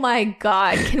 Oh, my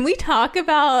God. Can we talk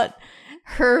about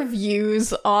her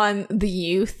views on the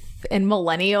youth and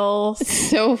millennials? It's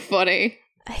so funny.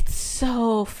 It's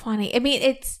so funny. I mean,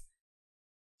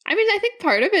 I think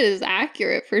part of it is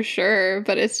accurate for sure.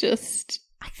 But it's just.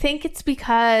 I think it's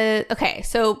because. Okay,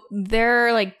 so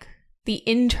they're, like, the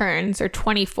interns are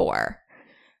 24.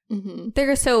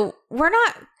 So we're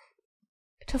not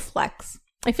to flex.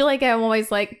 I feel like I'm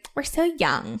always like, we're so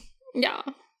young. Yeah.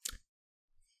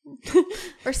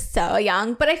 We're so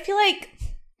young. But I feel like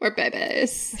we're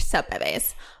babies. We're so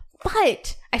babies.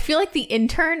 But I feel like the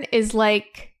intern is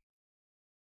like,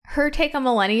 her take on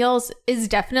millennials is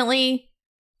definitely,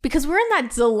 because we're in that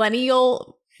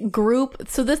zillennial group.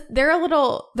 So they're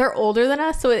older than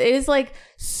us. So it is like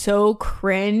so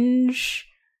cringe,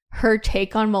 her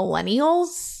take on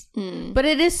millennials. But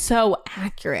it is so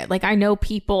accurate. Like, I know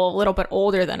people a little bit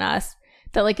older than us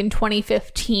that like in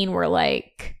 2015 were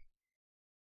like,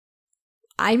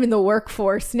 I'm in the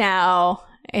workforce now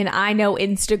and I know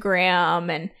Instagram,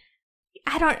 and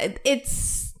it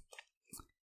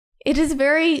is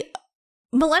very,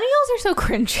 millennials are so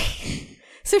cringy.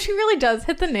 So she really does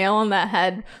hit the nail on that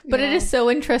head. But It is so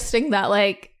interesting that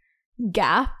like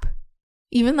gap,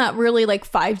 even that really like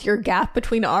 5-year gap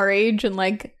between our age and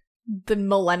like the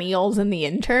millennials and the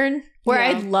intern, where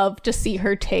I'd love to see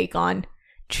her take on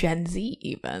Gen Z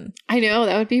even. I know,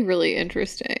 that would be really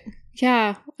interesting.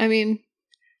 Yeah, I mean,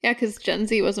 yeah, because Gen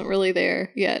Z wasn't really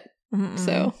there yet.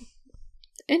 So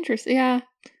interesting. Yeah,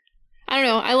 I don't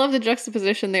know, I love the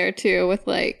juxtaposition there too with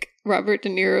like Robert De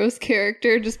Niro's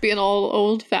character just being all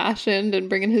old fashioned and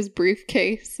bringing his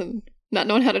briefcase and not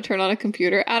knowing how to turn on a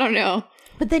computer. I don't know.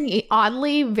 But then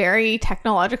oddly very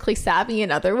technologically savvy in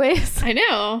other ways. I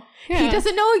know. Yeah. He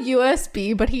doesn't know a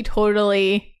USB, but he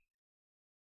totally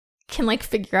can like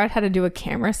figure out how to do a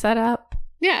camera setup.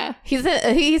 Yeah. He's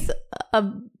a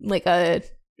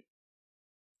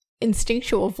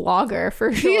instinctual vlogger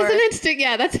for sure. He is an instinct.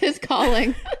 Yeah, that's his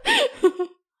calling.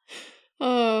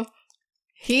 Oh,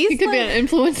 he could be an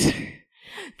influencer.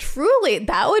 Truly,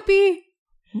 that would be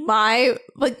my,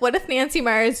 like, what if Nancy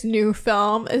Meyers' new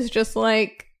film is just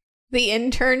like The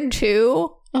Intern 2,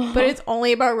 but it's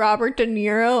only about Robert De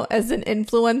Niro as an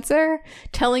influencer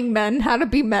telling men how to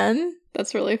be men?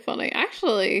 That's really funny.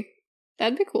 Actually,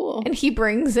 that'd be cool. And he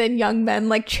brings in young men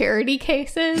like charity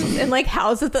cases and like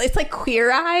houses. It's like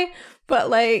Queer Eye, but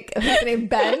like, what's his name?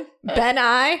 Ben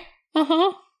Eye.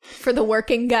 For the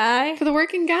working guy. For the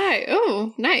working guy.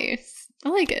 Oh, nice. I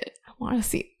like it. I want to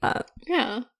see that.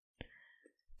 Yeah.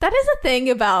 That is a thing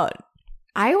about,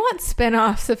 I want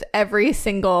spinoffs of every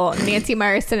single Nancy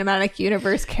Meyers Cinematic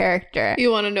Universe character. You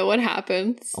want to know what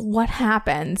happens? What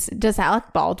happens? Does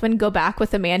Alec Baldwin go back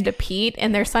with Amanda Peet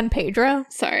and their son Pedro?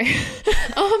 Sorry.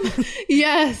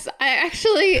 Yes.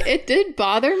 It did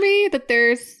bother me that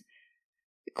there's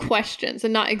questions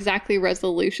and not exactly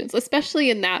resolutions, especially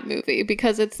in that movie,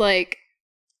 because it's like,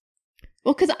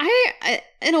 well, because I,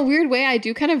 in a weird way, I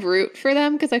do kind of root for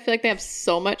them because I feel like they have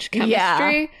so much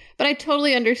chemistry. But I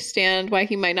totally understand why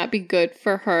he might not be good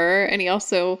for her. And he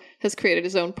also has created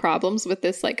his own problems with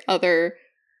this like other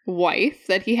wife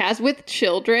that he has with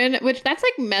children, which that's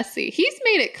like messy. He's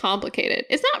made it complicated.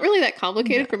 It's not really that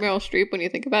complicated for Meryl Streep when you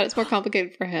think about it. It's more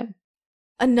complicated for him.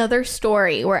 Another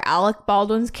story where Alec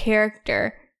Baldwin's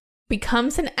character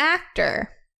becomes an actor,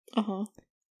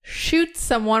 shoots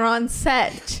someone on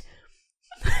set.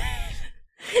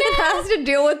 It has to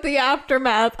deal with the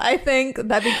aftermath. I think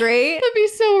that'd be great. That'd be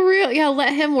so real. Yeah,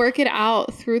 let him work it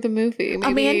out through the movie. Maybe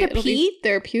Amanda Peet,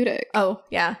 therapeutic. Oh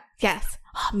yeah, yes.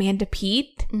 Oh, Amanda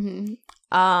Peet.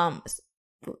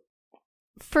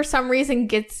 For some reason,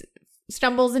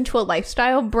 stumbles into a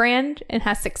lifestyle brand and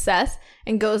has success,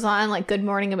 and goes on like Good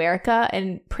Morning America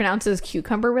and pronounces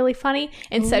cucumber really funny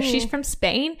and says she's from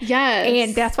Spain. Yes,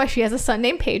 and that's why she has a son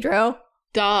named Pedro.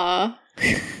 Duh.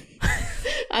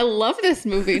 I love this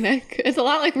movie, Nick. It's a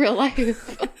lot like real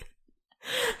life.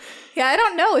 Yeah, I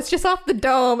don't know. It's just off the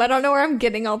dome. I don't know where I'm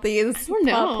getting all these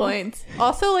plot points.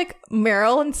 Also, like,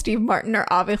 Meryl and Steve Martin are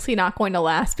obviously not going to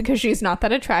last because she's not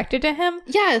that attracted to him.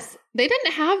 Yes, they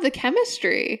didn't have the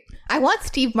chemistry. I want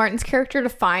Steve Martin's character to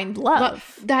find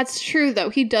love. That's true, though.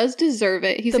 He does deserve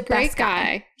it. He's a great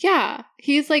guy. Yeah,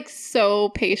 he's, like, so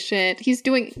patient. He's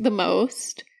doing the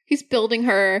most. He's building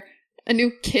her a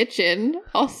new kitchen,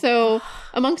 also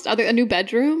amongst other, a new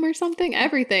bedroom or something,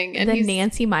 everything. And the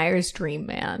Nancy Meyers dream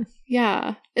man.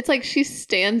 Yeah. It's like she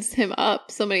stands him up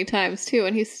so many times too,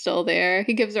 and he's still there.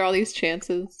 He gives her all these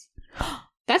chances.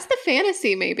 That's the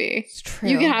fantasy, maybe. It's true.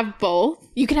 You can have both.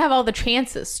 You can have all the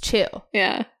chances too.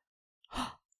 Yeah.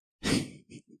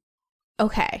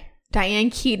 Okay.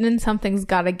 Diane Keaton, Something's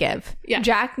Gotta Give. Yeah.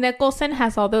 Jack Nicholson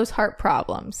has all those heart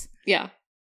problems. Yeah.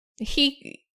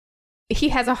 He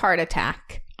has a heart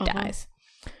attack, dies.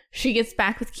 She gets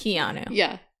back with Keanu.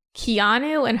 Yeah.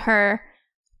 Keanu and her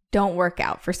don't work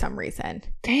out for some reason.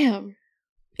 Damn.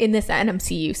 In this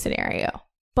NMCU scenario.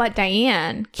 But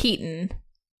Diane Keaton,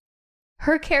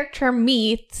 her character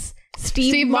meets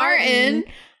Steve Martin.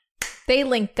 They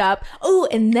link up. Oh,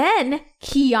 and then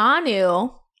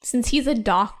Keanu, since he's a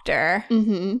doctor,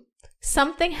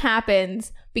 something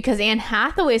happens because Anne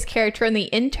Hathaway's character in The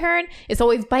Intern is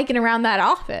always biking around that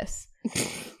office.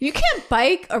 You can't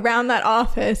bike around that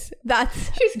office.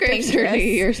 She scrapes her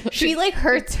knee or something. She like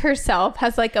hurts herself,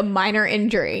 has like a minor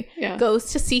injury. Yeah.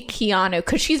 Goes to see Keanu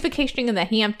because she's vacationing in the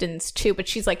Hamptons too, but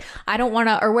she's like, I don't want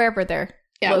to, or wherever they're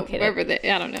located.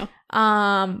 I don't know.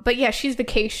 But yeah, she's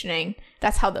vacationing.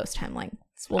 That's how those timelines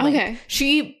will link. Okay.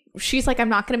 She's like, I'm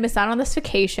not going to miss out on this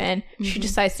vacation. She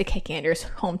decides to kick Anders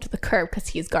home to the curb because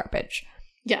he's garbage.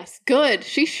 Yes, good.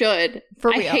 She should. For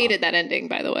real. I hated that ending,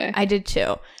 by the way. I did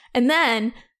too. And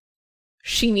then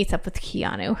she meets up with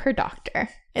Keanu, her doctor,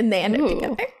 and they end up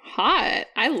together. Hot.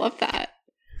 I love that.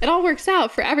 It all works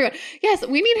out for everyone. Yes,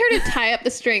 we need her to tie up the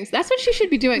strings. That's what she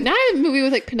should be doing. Not a movie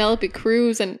with like Penelope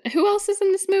Cruz and who else is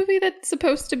in this movie that's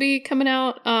supposed to be coming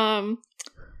out?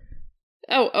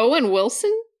 Owen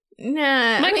Wilson?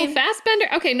 Nah. Michael Fassbender?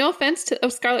 Okay, no offense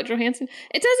to Scarlett Johansson.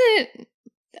 It doesn't...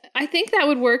 I think that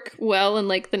would work well in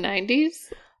like the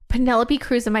 90s. Penelope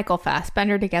Cruz and Michael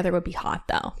Fassbender together would be hot,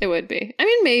 though. It would be. I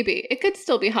mean, maybe. It could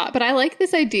still be hot, but I like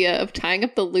this idea of tying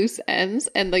up the loose ends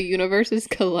and the universes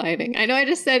colliding. I know I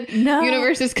just said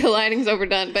universes colliding is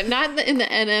overdone, but not in the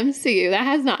NMCU. That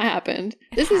has not happened.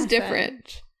 This is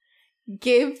different.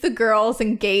 Give the girls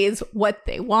and gays what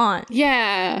they want.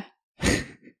 Yeah.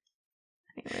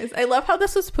 Anyways, I love how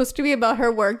this was supposed to be about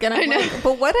her work, and I'm like,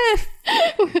 but what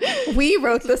if we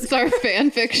wrote this? It's our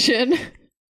fan fiction.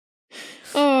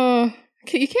 Oh,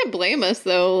 you can't blame us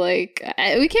though. Like,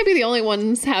 we can't be the only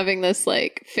ones having this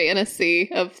like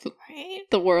fantasy of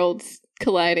the worlds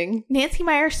colliding. Nancy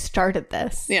Meyers started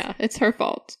this. Yeah, it's her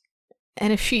fault.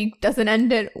 And if she doesn't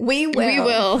end it, we will. We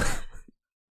will.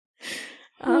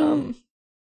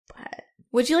 But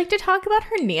would you like to talk about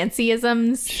her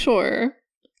Nancyisms? Sure.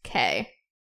 Okay.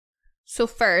 So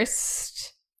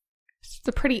first, it's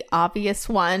a pretty obvious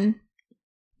one.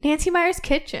 Nancy Meyers'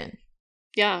 kitchen.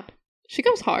 Yeah. She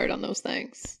goes hard on those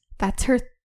things. That's her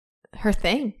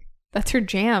thing. That's her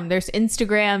jam. There's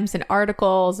Instagrams and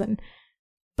articles and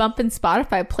bumping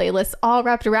Spotify playlists all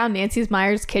wrapped around Nancy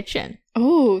Meyers' kitchen.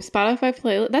 Oh, Spotify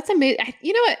playlist. That's amazing.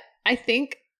 You know what? I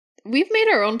think we've made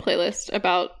our own playlist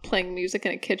about playing music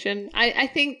in a kitchen. I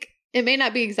think it may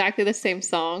not be exactly the same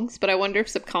songs, but I wonder if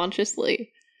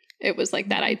subconsciously it was like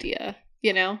that idea,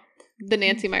 you know? The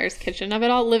Nancy Meyers kitchen of it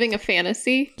all, living a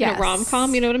fantasy, a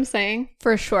rom-com, you know what I'm saying?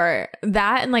 For sure.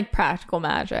 That and like Practical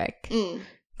Magic.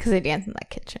 Because I dance in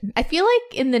that kitchen. I feel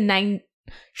like in the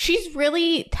she's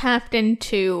really tapped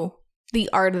into the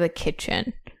art of the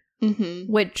kitchen.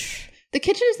 Which... The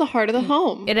kitchen is the heart of the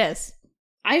home. It is.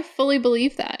 I fully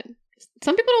believe that.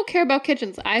 Some people don't care about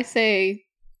kitchens. I say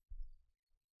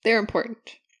they're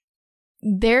important.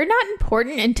 They're not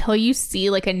important until you see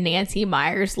like a Nancy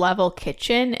Meyers level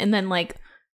kitchen and then like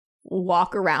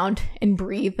walk around and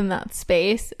breathe in that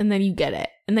space, and then you get it.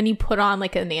 And then you put on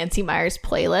like a Nancy Meyers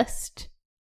playlist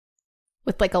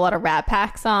with like a lot of Rat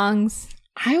Pack songs.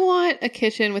 I want a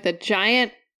kitchen with a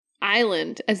giant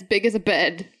island as big as a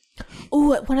bed.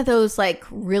 Ooh, one of those like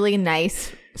really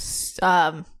nice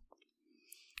what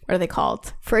are they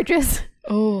called? Fridges?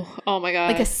 Oh my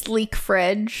god. Like a sleek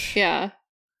fridge. Yeah.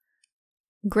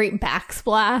 Great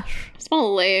backsplash.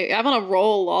 I want to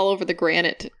roll all over the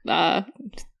granite,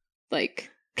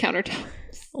 like countertops.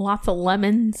 Lots of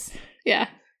lemons. Yeah.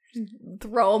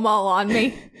 Throw them all on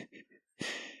me.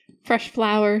 Fresh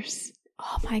flowers.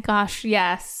 Oh my gosh,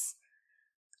 yes.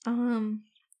 But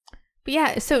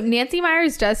yeah, so Nancy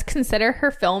Meyers does consider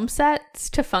her film sets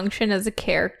to function as a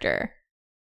character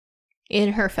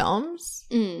in her films.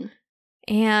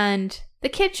 And the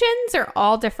kitchens are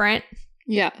all different.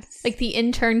 Yes. Like the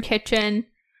Intern kitchen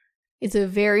is a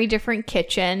very different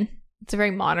kitchen. It's a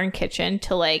very modern kitchen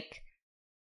to like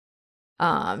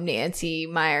Nancy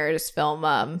Meyers' film,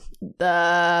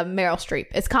 the Meryl Streep.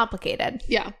 It's complicated.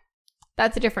 Yeah.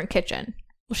 That's a different kitchen.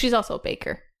 Well, she's also a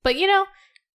baker. But you know.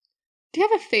 Do you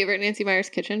have a favorite Nancy Meyers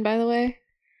kitchen, by the way?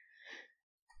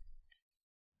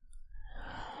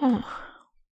 Or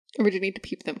would you need to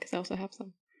peep them? Because I also have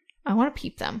some. I want to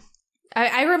peep them.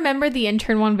 I remember the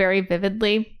Intern one very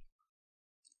vividly.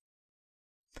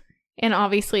 And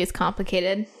obviously it's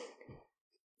complicated.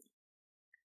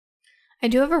 I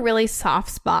do have a really soft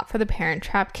spot for the Parent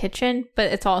Trap kitchen, but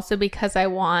it's also because I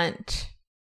want...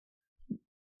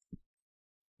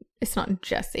 It's not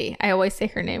Jessie. I always say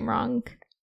her name wrong.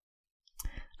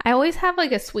 I always have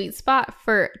like a sweet spot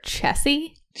for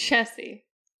Chessie. Chessie.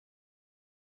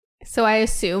 So I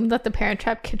assume that the Parent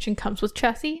Trap kitchen comes with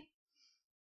Chessie.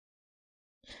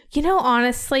 You know,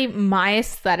 honestly, my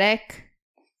aesthetic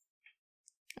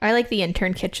I like the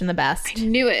intern kitchen the best. I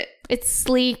knew it. It's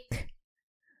sleek.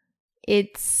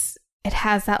 It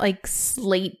has that like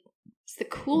slate, it's the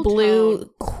cool blue, tone.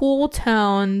 cool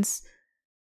tones.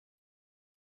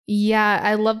 Yeah,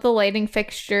 I love the lighting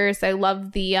fixtures. I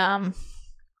love the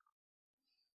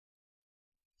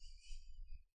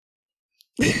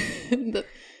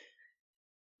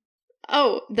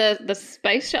the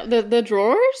spice shelf, the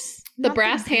drawers, the Not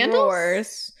brass the handles,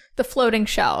 drawers, the floating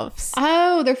shelves.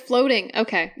 Oh, they're floating.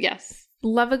 Okay, yes.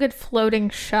 Love a good floating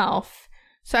shelf.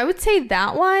 So I would say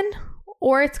that one,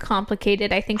 or It's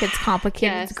Complicated. I think It's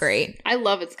Complicated. Yes. It's great. I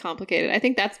love It's Complicated. I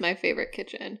think that's my favorite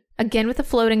kitchen. Again with the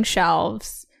floating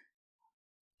shelves.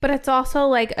 But it's also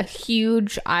like a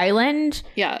huge island.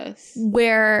 Yes.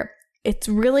 Where it's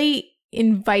really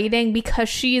inviting because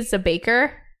she's a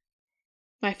baker.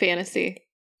 My fantasy.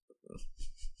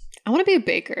 I want to be a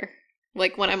baker.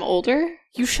 Like when I'm older.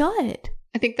 You should.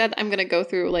 I think that I'm going to go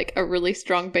through like a really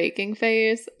strong baking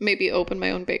phase. Maybe open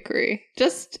my own bakery.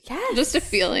 Just a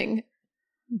feeling.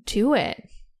 Do it.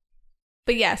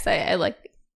 But yes, I like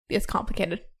It's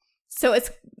Complicated. So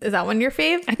is that one your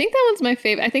fave? I think that one's my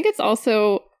fave. I think it's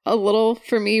also a little,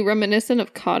 for me, reminiscent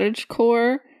of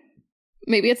cottagecore.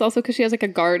 Maybe it's also because she has like a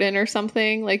garden or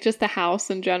something. Like just the house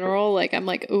in general. Like I'm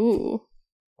like, ooh.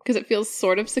 Because it feels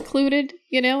sort of secluded.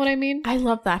 You know what I mean? I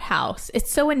love that house.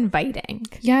 It's so inviting.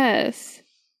 Yes.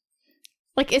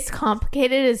 Like It's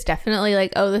Complicated is definitely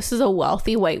like, oh, this is a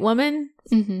wealthy white woman.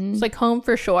 Mm-hmm. It's like home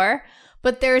for sure.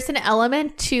 But there's an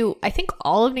element to, I think,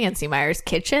 all of Nancy Meyers'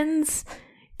 kitchens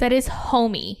that is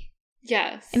homey.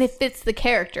 Yes. And it fits the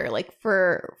character. Like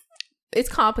It's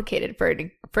Complicated,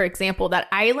 for example, that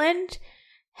island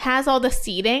has all the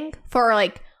seating for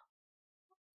like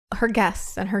her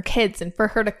guests and her kids and for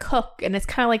her to cook. And it's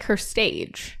kind of like her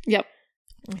stage. Yep.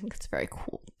 I think it's a very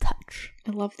cool touch.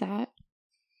 I love that.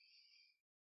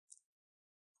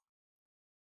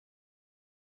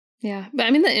 Yeah. But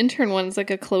I mean, the intern one's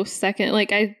like a close second.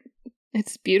 Like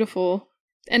it's beautiful.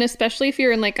 And especially if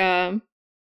you're in like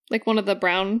one of the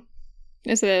brown,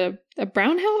 is it a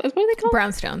brown house? What are they called?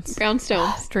 Brownstones.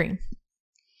 Brownstones. Dream.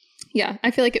 Yeah.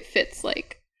 I feel like it fits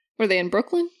like, were they in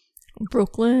Brooklyn?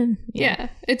 Brooklyn. Yeah.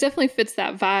 It definitely fits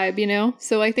that vibe, you know?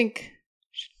 So I think,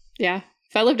 yeah.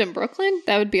 If I lived in Brooklyn,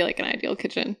 that would be like an ideal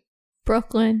kitchen.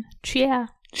 Brooklyn. Chia.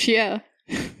 Chia.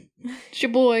 Chia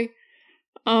boy.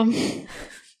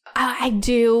 I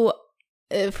do,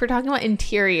 if we're talking about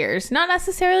interiors, not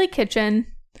necessarily kitchen,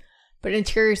 but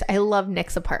interiors, I love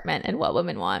Nick's apartment and What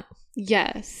Women Want.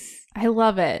 Yes. I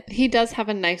love it. He does have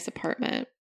a nice apartment.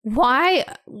 Why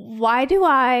do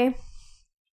I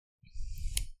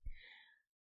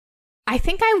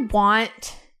think I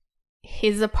want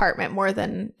his apartment more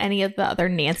than any of the other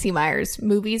Nancy Meyers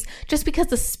movies, just because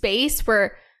the space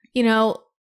where, you know,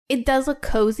 it does look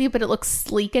cozy, but it looks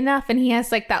sleek enough. And he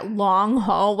has like that long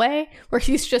hallway where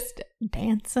he's just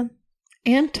dancing.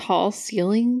 And tall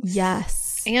ceilings.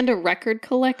 Yes. And a record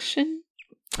collection.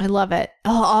 I love it.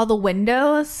 Oh, all the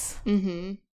windows.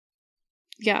 Mm-hmm.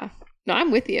 Yeah. No,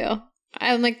 I'm with you.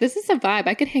 I'm like, this is a vibe.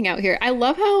 I could hang out here. I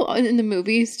love how in the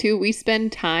movies, too, we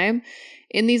spend time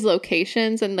in these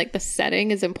locations and like the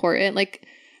setting is important. Like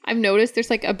I've noticed there's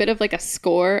like a bit of like a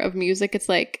score of music. It's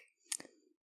like,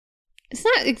 it's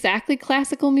not exactly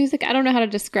classical music. I don't know how to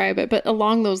describe it, but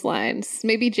along those lines,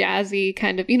 maybe jazzy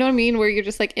kind of, you know what I mean? Where you're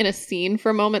just like in a scene for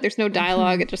a moment. There's no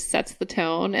dialogue. Mm-hmm. It just sets the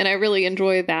tone. And I really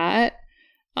enjoy that.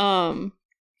 And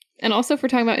also if we're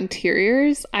talking about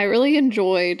interiors, I really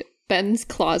enjoyed Ben's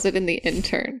closet in The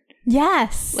Intern.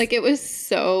 Yes. Like it was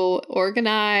so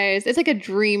organized. It's like a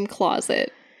dream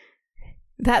closet.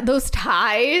 Those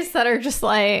ties that are just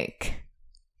like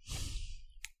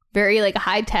very like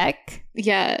high tech.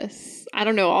 Yes. I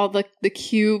don't know, all the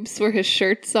cubes where his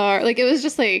shirts are. Like it was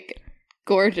just like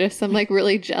gorgeous. I'm like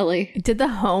really jelly. Did the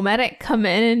home edit come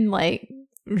in and like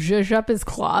zhuzh up his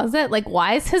closet? Like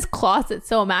why is his closet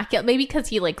so immaculate? Maybe because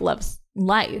he like loves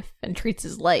life and treats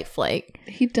his life like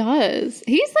he does.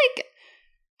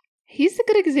 He's a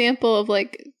good example of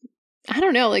like, I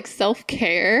don't know, like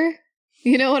self-care.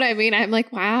 You know what I mean? I'm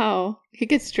like, wow, he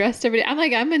gets dressed every day. I'm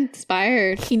like, I'm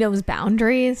inspired. He knows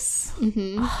boundaries.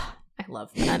 Mm-hmm. Oh, I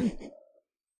love that.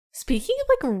 Speaking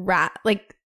of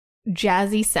like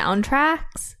jazzy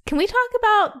soundtracks, can we talk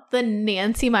about the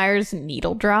Nancy Meyers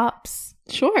needle drops?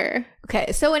 Sure.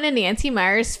 Okay, so in a Nancy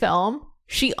Meyers film,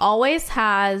 she always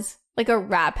has like a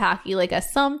rap hacky, like a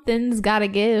something's gotta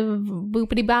give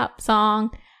boopity bop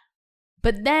song.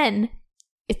 But then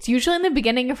it's usually in the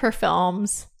beginning of her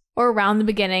films or around the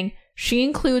beginning, she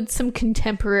includes some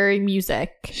contemporary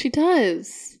music. She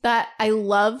does. That I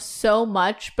love so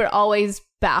much, but always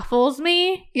baffles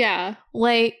me. Yeah.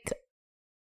 Like,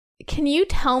 can you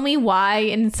tell me why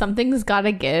in Something's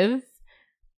Gotta Give,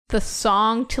 the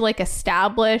song to like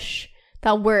establish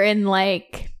that we're in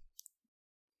like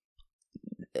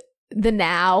the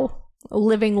now,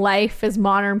 living life as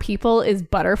modern people, is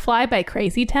Butterfly by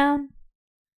Crazy Town?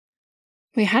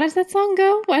 Wait, how does that song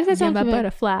go? Why does that song go? About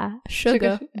Butterfly,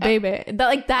 sugar, baby.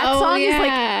 That song is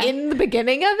like in the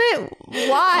beginning of it.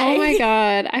 Why? Oh my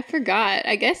god, I forgot.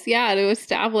 I guess, yeah, to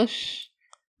establish,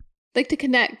 like, to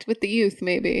connect with the youth,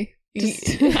 maybe.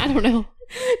 Just, I don't know.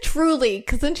 Truly,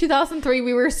 because in 2003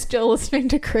 we were still listening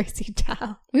to Crazy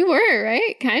Town. We were,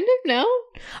 right? Kind of, no?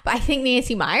 But I think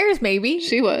Nancy Meyers, maybe.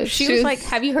 She was. She was like,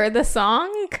 have you heard the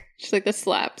song? She's like, this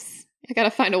slaps. I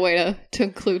gotta find a way to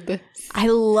include this. I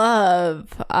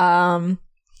love how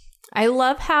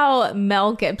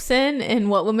Mel Gibson in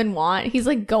What Women Want, he's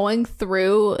like going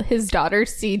through his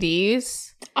daughter's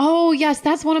CDs. Oh, yes.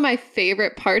 That's one of my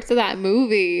favorite parts of that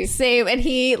movie. Same. And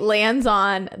he lands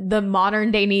on the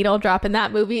modern day needle drop in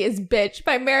that movie is Bitch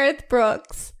by Meredith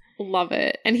Brooks. Love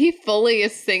it. And he fully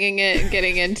is singing it and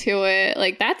getting into it.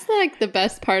 Like, that's like the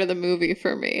best part of the movie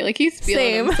for me. Like, he's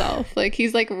feeling himself. Like,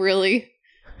 he's like really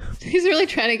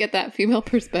trying to get that female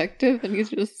perspective, and he's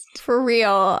just for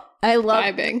real. I love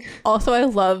vibing. Also, I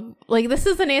love, like, this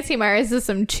is the Nancy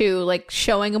Meyersism too, like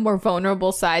showing a more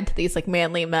vulnerable side to these like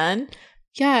manly men.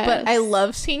 Yeah. But I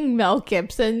love seeing Mel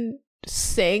Gibson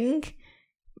sing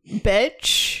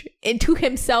bitch into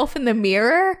himself in the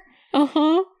mirror.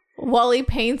 Uh-huh. While he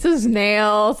paints his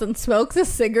nails and smokes a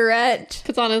cigarette.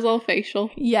 Puts on his little facial.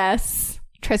 Yes.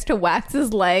 Tries to wax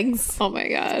his legs. Oh my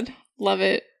god. Love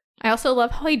it. I also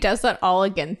love how he does that all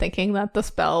again, thinking that the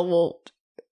spell will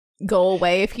go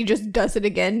away if he just does it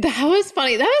again. That was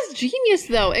funny. That was genius,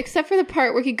 though, except for the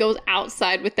part where he goes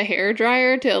outside with the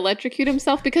hairdryer to electrocute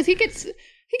himself, because he gets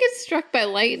struck by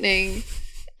lightning.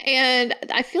 And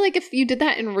I feel like if you did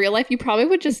that in real life, you probably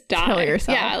would just die. Kill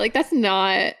yourself. Yeah, like that's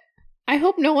not... I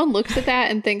hope no one looks at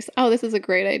that and thinks, oh, this is a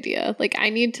great idea. Like, I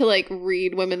need to, like,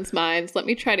 read women's minds. Let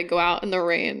me try to go out in the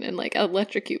rain and, like,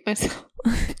 electrocute myself.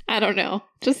 I don't know.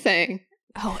 Just saying.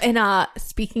 Oh, and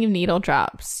speaking of needle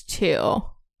drops, too.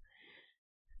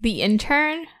 The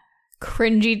Intern,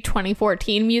 cringy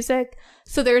 2014 music.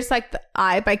 So there's, like, the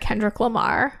I by Kendrick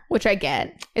Lamar, which I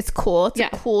get. It's cool. It's a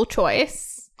cool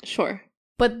choice. Sure.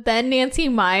 But then Nancy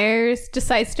Meyers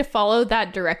decides to follow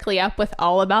that directly up with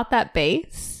All About That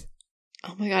Bass.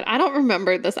 Oh my god, I don't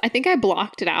remember this. I think I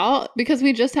blocked it out because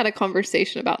we just had a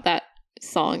conversation about that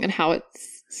song and how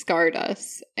it's scarred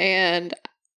us. And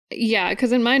yeah,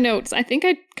 because in my notes, I think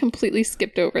I completely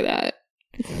skipped over that.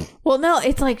 Well, no,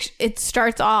 it's like it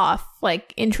starts off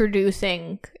like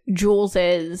introducing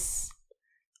Jules's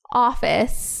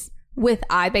office with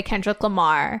I by Kendrick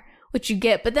Lamar, which you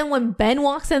get. But then when Ben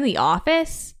walks in the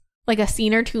office, like a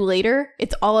scene or two later,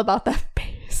 it's All About That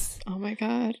Bass. Oh my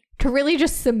god. To really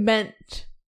just cement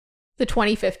the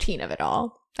 2015 of it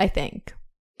all, I think.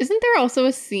 Isn't there also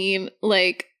a scene,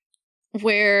 like,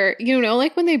 where, you know,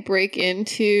 like when they break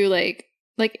into, like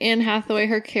Anne Hathaway,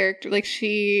 her character, like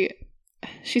she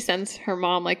sends her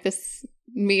mom, like, this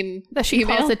mean that she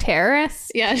email. Calls a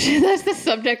terrorist? Yeah, that's the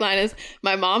subject line is,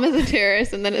 my mom is a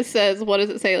terrorist, and then it says, what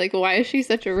does it say? Like, why is she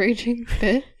such a raging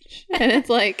bitch? And it's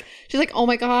like, she's like, oh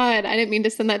my god, I didn't mean to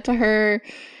send that to her.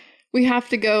 We have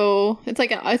to go. It's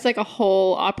like a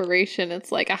whole operation. It's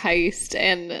like a heist,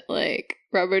 and like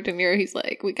Robert De Niro, he's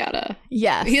like, we gotta.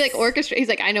 Yes. He like orchestrates. He's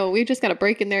like, I know, we just gotta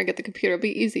break in there and get the computer. It'll be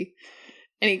easy.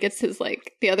 And he gets his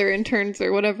like the other interns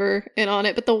or whatever in on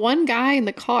it. But the one guy in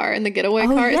the car, in the getaway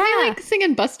car, is he like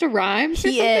singing Busta Rhymes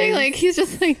or something? Is. Like he's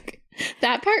just like,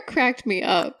 that part cracked me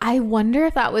up. I wonder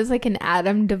if that was like an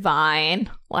Adam Devine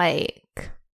like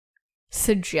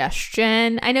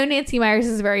suggestion. I know Nancy Meyers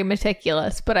is very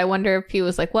meticulous, but I wonder if he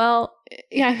was like, well,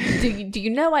 yeah, do you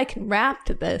know I can rap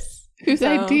to this? Whose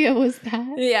idea was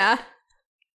that? Yeah.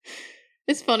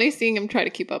 It's funny seeing him try to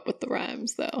keep up with the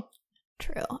rhymes, though.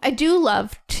 True. I do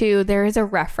love, too, there is a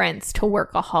reference to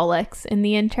Workaholics in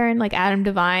The Intern, like Adam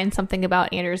Devine, something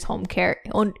about Anders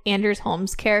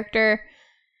Holmes' character.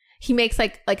 He makes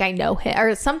like I know him,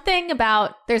 or something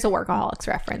about, there's a Workaholics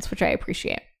reference, which I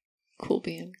appreciate. Cool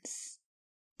beans.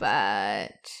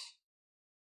 But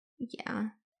yeah.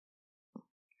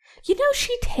 You know,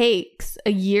 she takes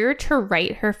a year to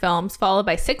write her films, followed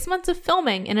by 6 months of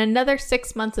filming and another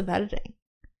 6 months of editing.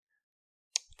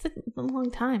 It's a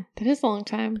long time. That is a long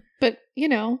time. But, you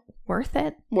know. Worth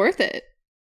it. Worth it.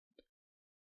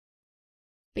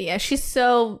 But yeah, she's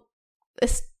so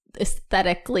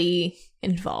aesthetically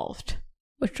involved,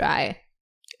 which it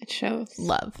shows.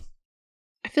 Love.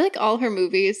 I feel like all her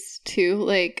movies, too,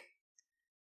 like,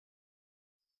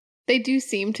 they do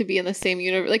seem to be in the same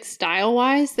universe. Like,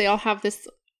 style-wise, they all have this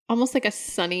almost like a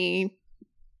sunniness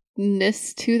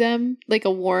to them. Like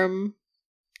a warm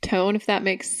tone, if that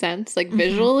makes sense. Like,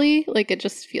 visually, like, it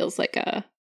just feels like a...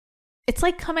 It's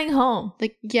like coming home.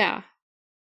 Like, yeah.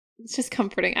 It's just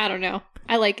comforting. I don't know.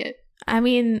 I like it. I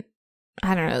mean,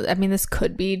 I don't know. I mean, this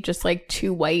could be just like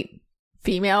two white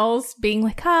females being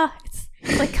like, it's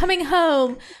like coming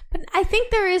home. But I think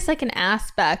there is like an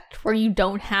aspect where you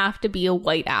don't have to be a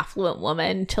white affluent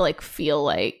woman to like feel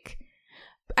like...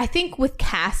 I think with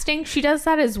casting, she does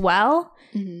that as well.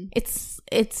 Mm-hmm.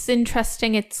 It's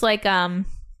interesting. It's like,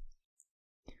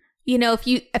 you know,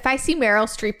 if I see Meryl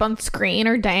Streep on screen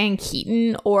or Diane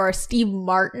Keaton or Steve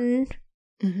Martin,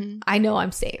 I know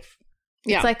I'm safe.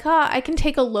 Yeah. It's like, I can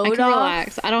take a load off.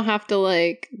 Relax. I don't have to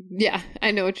like, yeah,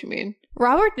 I know what you mean.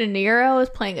 Robert De Niro is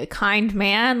playing a kind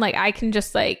man. Like, I can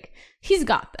just like, he's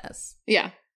got this.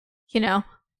 Yeah. You know,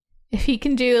 if he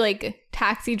can do like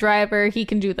Taxi Driver, he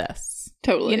can do this.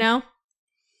 Totally. You know?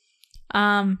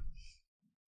 I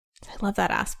love that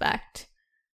aspect.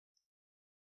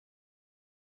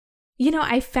 You know,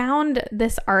 I found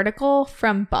this article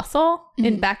from Bustle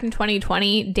back in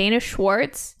 2020. Dana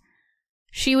Schwartz,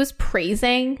 she was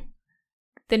praising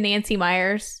the Nancy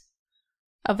Meyers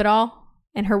of it all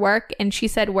and her work. And she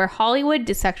said, where Hollywood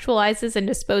desexualizes and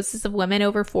disposes of women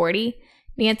over 40,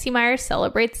 Nancy Meyers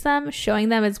celebrates them, showing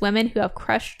them as women who have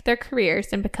crushed their careers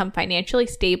and become financially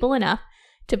stable enough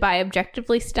to buy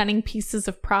objectively stunning pieces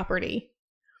of property.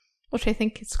 Which I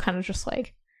think is kind of just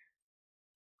like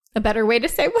a better way to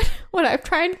say what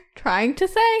I'm trying to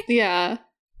say. Yeah.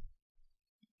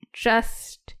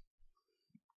 Just,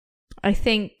 I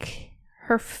think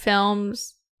her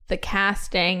films, the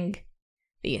casting,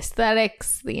 the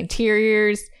aesthetics, the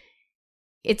interiors,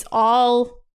 it's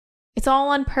all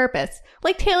on purpose.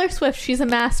 Like Taylor Swift, she's a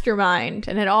mastermind,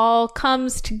 and it all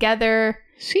comes together.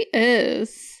 She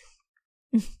is.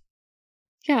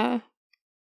 Yeah.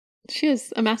 She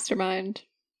is a mastermind.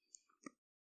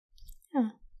 Yeah.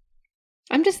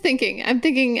 I'm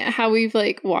thinking how we've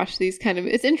like watched these kind of,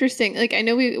 it's interesting. Like, I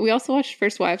know we also watched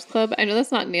First Wives Club. I know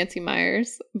that's not Nancy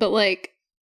Meyers, but like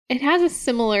it has a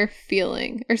similar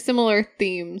feeling or similar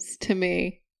themes to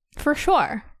me. For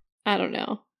sure. I don't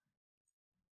know.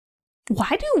 Why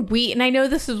do we, and I know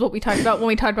this is what we talked about when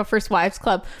we talked about First Wives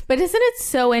Club, but isn't it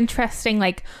so interesting?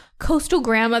 Like, Coastal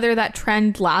Grandmother, that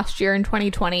trend last year in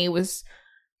 2020 was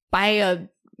by a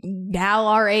gal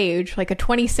our age, like a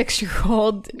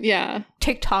 26-year-old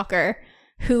TikToker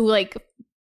who like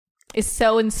is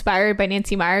so inspired by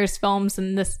Nancy Meyers films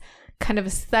and this kind of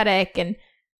aesthetic and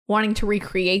wanting to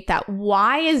recreate that.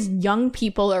 Why as young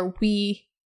people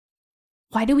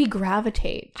why do we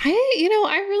gravitate?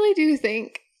 I really do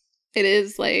think it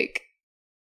is like,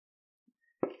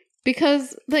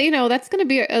 because that's going to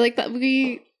be like that.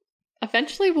 We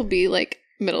eventually will be like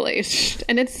middle-aged,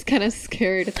 and it's kind of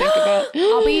scary to think about.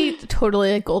 I'll be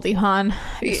totally like Goldie Hawn.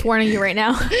 I'm just warning you right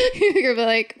now. You're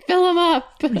like, fill them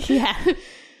up. Yeah.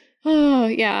 Oh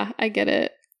yeah, I get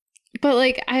it. But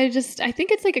like, I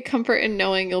think it's like a comfort in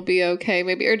knowing you'll be okay,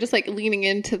 maybe, or just like leaning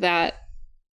into that.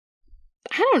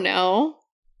 I don't know.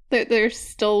 There's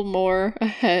still more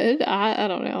ahead. I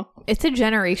don't know. It's a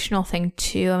generational thing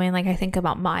too. I mean, like, I think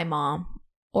about my mom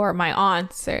or my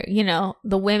aunts, or,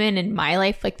 the women in my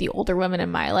life, like the older women in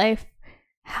my life,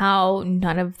 how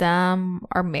none of them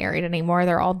are married anymore.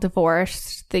 They're all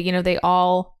divorced.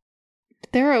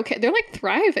 They're okay. They're like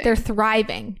thriving. They're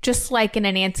thriving, just like in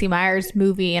a Nancy Meyers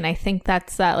movie. And I think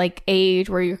that's that like age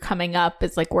where you're coming up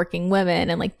as like working women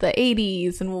in like the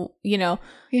 80s and,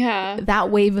 that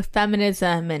wave of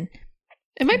feminism. And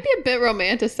it might be a bit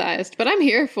romanticized, but I'm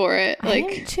here for it. Like, I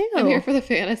am too. I'm here for the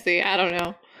fantasy. I don't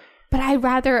know. But I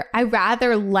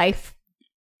rather life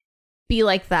be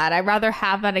like that. I'd rather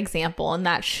have that example and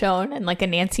that shown in like a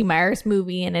Nancy Meyers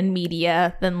movie and in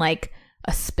media than like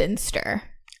a spinster.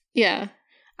 Yeah.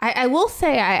 I will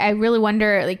say I really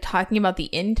wonder, like, talking about The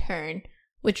Intern,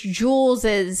 which Jules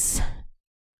is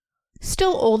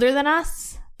still older than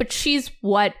us, but she's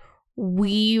what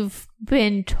we've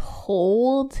been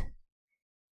told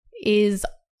is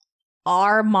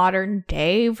our modern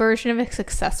day version of a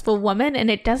successful woman, and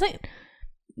it doesn't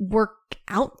work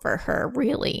out for her,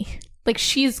 really. Like,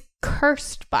 she's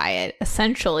cursed by it,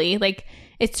 essentially. Like,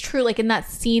 it's true, like in that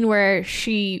scene where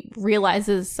she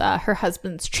realizes her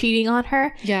husband's cheating on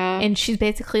her. Yeah. And she's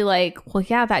basically like, well,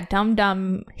 yeah, that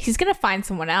dum-dum, he's going to find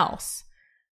someone else.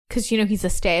 Because, he's a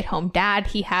stay-at-home dad.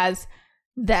 He has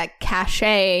that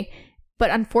cachet. But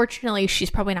unfortunately,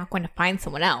 she's probably not going to find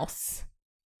someone else.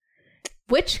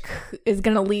 Which is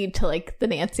going to lead to, like, the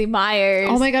Nancy Meyers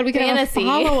oh my God, we can have a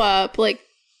follow-up. Like,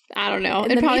 I don't know.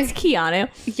 And then it's Keanu.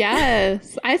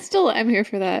 Yes. I still am here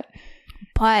for that.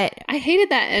 But I hated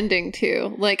that ending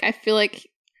too. Like, I feel like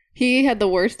he had the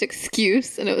worst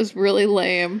excuse and it was really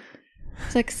lame.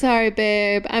 It's like, sorry,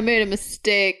 babe, I made a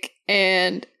mistake.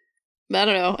 And I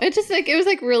don't know. It just like, it was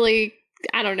like really,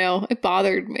 I don't know. It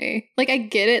bothered me. Like, I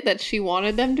get it that she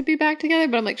wanted them to be back together,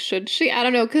 but I'm like, should she? I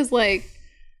don't know. Cause like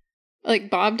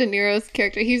Bob De Niro's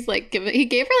character, he's like, he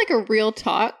gave her like a real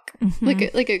talk,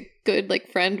 like a good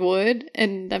like friend would.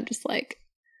 And I'm just like,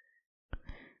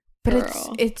 but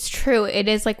girl. it's true. It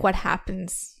is like what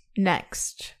happens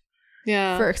next.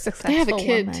 Yeah. For a successful They have a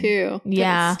kid woman. too.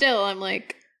 Yeah. But still, I'm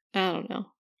like, I don't know.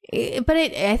 But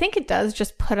I think it does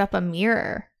just put up a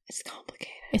mirror. It's complicated.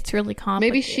 It's really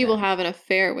complicated. Maybe she will have an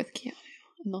affair with Keanu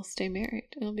and they'll stay married.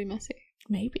 It'll be messy.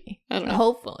 Maybe. I don't know.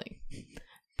 Hopefully.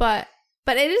 But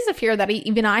it is a fear that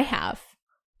even I have.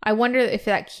 I wonder if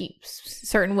that keeps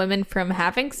certain women from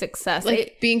having success.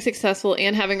 Like being successful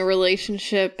and having a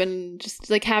relationship and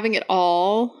just like having it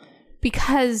all.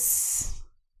 Because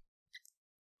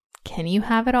can you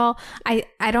have it all?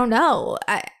 I don't know.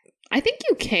 I think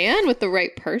you can with the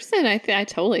right person. I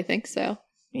totally think so.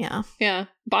 Yeah. Yeah.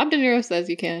 Bob De Niro says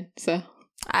you can. So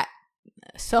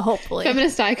hopefully.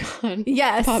 Feminist icon.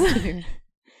 Yes. Bob De Niro.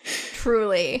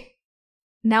 Truly.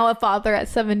 Now a father at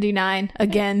 79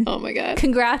 again. Oh my God.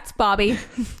 Congrats, Bobby.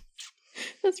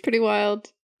 That's pretty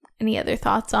wild. Any other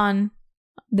thoughts on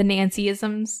the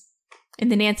Nancyisms in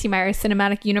the Nancy Meyers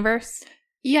cinematic universe?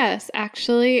 Yes,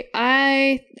 actually.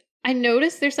 I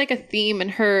noticed there's like a theme in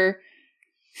her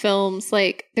films.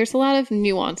 Like there's a lot of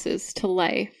nuances to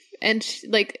life. And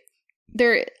like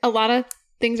a lot of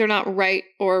things are not right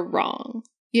or wrong.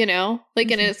 You know,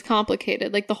 like, and it's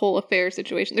complicated, like the whole affair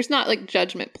situation. There's not like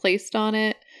judgment placed on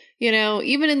it, you know,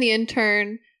 even in The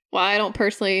Intern. Well, I don't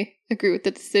personally agree with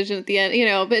the decision at the end, you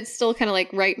know, but it's still kind of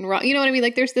like right and wrong. You know what I mean?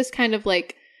 Like there's this kind of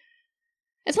like,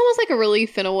 it's almost like a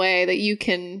relief in a way that you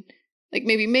can like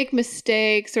maybe make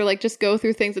mistakes or like just go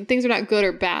through things and things are not good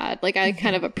or bad. Like I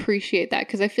kind of appreciate that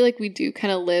because I feel like we do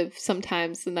kind of live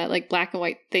sometimes in that like black and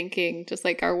white thinking, just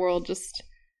like our world just,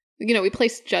 you know, we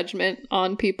place judgment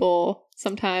on people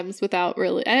sometimes without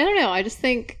really, I don't know. I just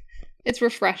think it's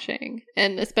refreshing.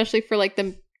 And especially for like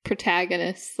the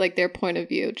protagonists, like their point of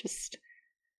view, just,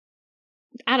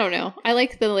 I don't know. I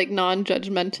like the like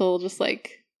non-judgmental, just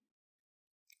like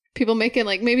people making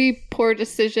like maybe poor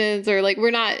decisions or like we're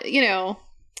not, you know,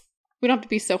 we don't have to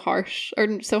be so harsh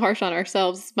or so harsh on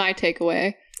ourselves. My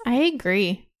takeaway. I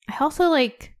agree. I also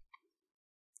like,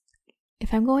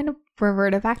 if I'm going to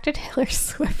revert it back to Taylor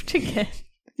Swift again.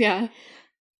 Yeah.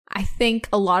 I think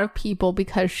a lot of people,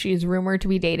 because she's rumored to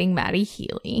be dating Maddie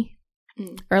Healy,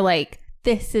 are like,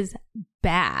 this is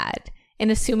bad.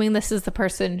 And assuming this is the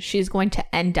person she's going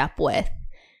to end up with,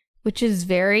 which is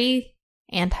very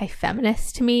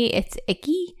anti-feminist to me. It's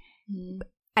icky.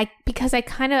 Because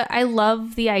I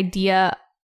love the idea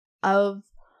of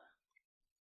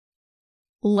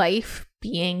life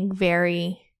being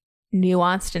very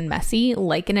nuanced and messy,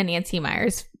 like in a Nancy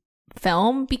Meyers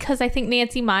film, because I think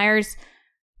Nancy Meyers,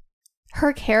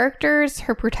 her characters,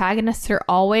 her protagonists are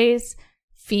always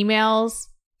females,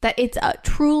 that it's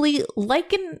truly,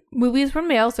 like in movies where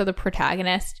males are the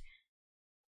protagonist,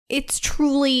 it's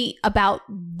truly about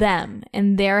them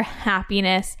and their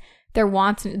happiness, their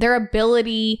wants, their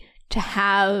ability to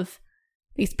have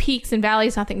these peaks and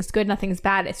valleys. Nothing's good, nothing's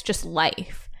bad. It's just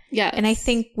life. Yeah. And I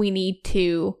think we need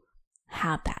to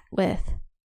have that with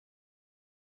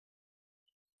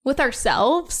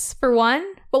ourselves, for one,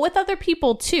 but with other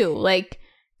people too. Like,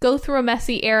 go through a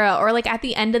messy era, or like at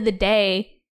the end of the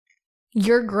day,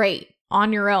 you're great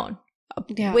on your own.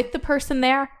 Yeah. With the person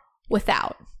there,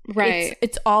 without. Right.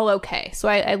 It's all okay. So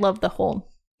I love the whole.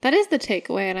 That is the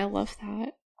takeaway, and I love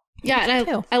that. Yeah,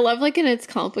 and I love like, and it's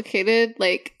complicated,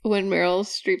 like when Meryl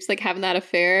Streep's like having that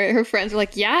affair, her friends are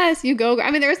like, yes, you go.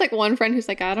 I mean, there's like one friend who's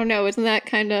like, I don't know, isn't that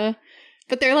kind of,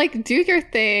 but they're like, do your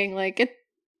thing. Like,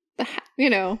 you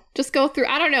know, just go through,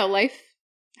 I don't know, life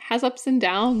has ups and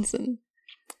downs, and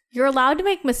you're allowed to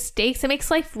make mistakes. It makes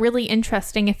life really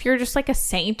interesting. If you're just like a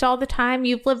saint all the time,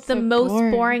 you've lived the most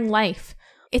boring life.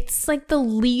 It's like the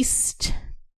least,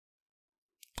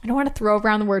 I don't want to throw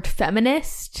around the word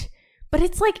feminist, but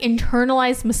it's like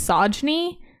internalized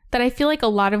misogyny that I feel like a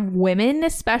lot of women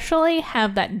especially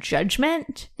have that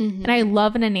judgment. And I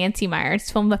love in a Nancy Meyers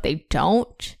film that they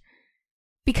don't.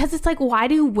 Because it's like, why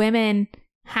do women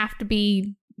have to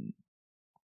be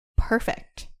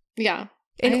perfect? Yeah.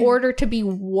 In order to be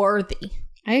worthy.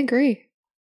 I agree.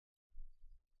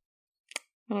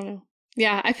 I don't know.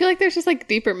 Yeah, I feel like there's just like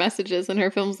deeper messages in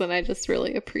her films and I just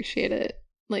really appreciate it.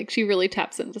 Like she really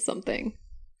taps into something.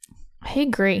 I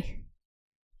agree.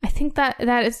 I think that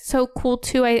is so cool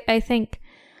too. I think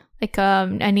like a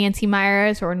Nancy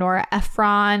Meyers or Nora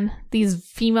Ephron, these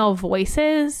female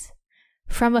voices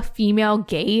from a female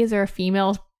gaze or a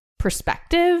female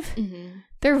perspective,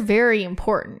 they're very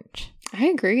important. I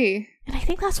agree. And I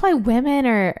think that's why women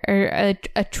are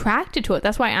attracted to it.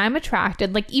 That's why I'm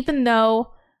attracted. Like, even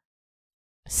though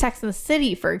Sex and the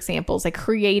City, for example, is like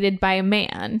created by a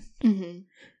man,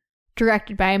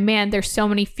 directed by a man, there's so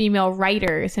many female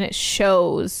writers, and it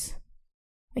shows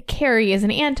like Carrie is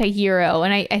an anti-hero.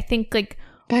 And I think like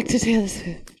back to Taylor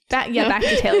Swift. Back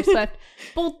to Taylor Swift.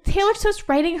 Well, Taylor Swift's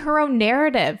writing her own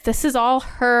narrative. This is all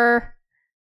her.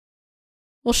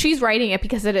 Well, she's writing it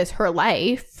because it is her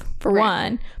life, for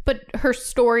one. But her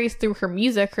stories through her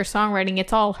music, her songwriting,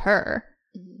 it's all her.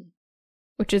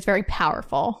 Which is very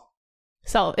powerful.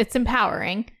 So it's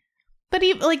empowering. But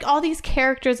even, like, all these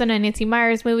characters in a Nancy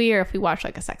Meyers movie, or if we watch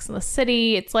like a Sex and the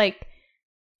City, it's like,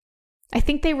 I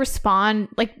think they respond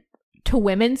like to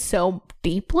women so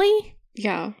deeply.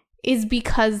 Yeah. Is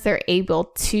because they're able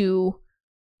to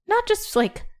not just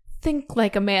like think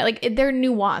like a man, like they're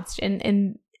nuanced,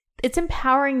 and it's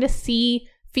empowering to see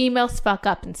females fuck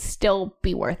up and still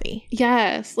be worthy.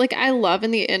 Yes. Like, I love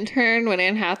in The Intern when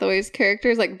Anne Hathaway's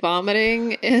character is like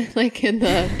vomiting in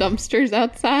the dumpsters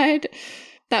outside.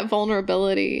 That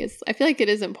vulnerability is, I feel like it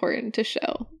is important to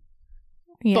show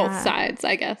both sides,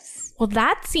 I guess. Well,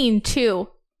 that scene too,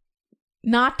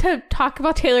 not to talk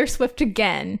about Taylor Swift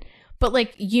again, but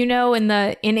like, you know, in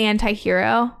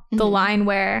Anti-Hero, the line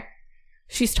where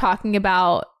she's talking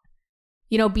about,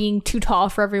 you know, being too tall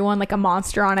for everyone, like a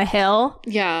monster on a hill.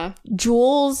 Yeah.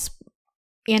 Jules,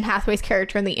 Anne Hathaway's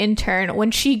character in The Intern,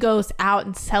 when she goes out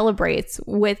and celebrates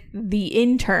with the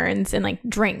interns and like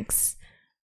drinks,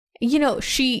 you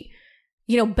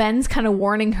know, Ben's kind of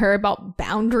warning her about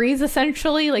boundaries,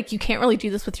 essentially. Like, you can't really do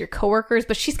this with your coworkers,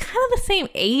 but she's kind of the same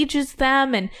age as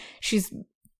them, and she's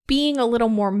being a little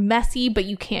more messy, but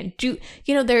you can't do,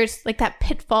 you know, there's like that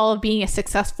pitfall of being a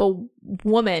successful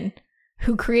woman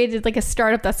who created like a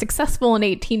startup that's successful in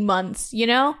 18 months, you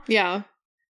know? Yeah.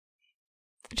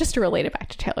 Just to relate it back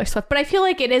to Taylor Swift. But I feel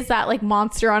like it is that like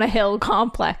monster on a hill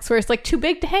complex where it's like too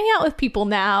big to hang out with people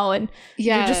now, and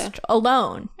you're just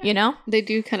alone, you know? They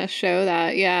do kind of show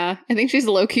that, yeah. I think she's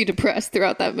low-key depressed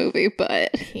throughout that movie,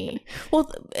 but... Well,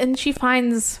 and she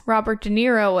finds Robert De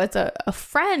Niro as a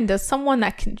friend, as someone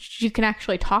that she can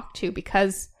actually talk to,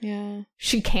 because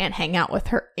she can't hang out with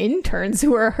her interns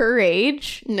who are her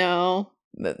age. No.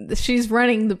 She's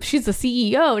the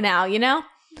CEO now, you know?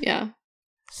 Yeah.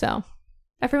 So...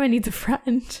 everyone needs a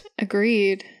friend.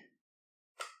 Agreed.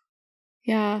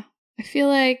 Yeah. I feel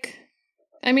like,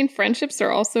 I mean, friendships are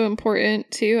also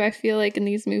important too, I feel like, in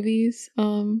these movies.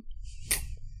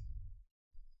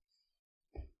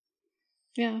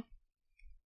 Yeah.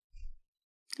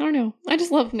 I don't know. I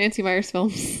just love Nancy Meyers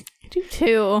films. I do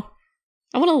too.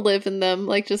 I want to live in them.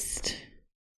 Like,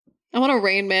 I want a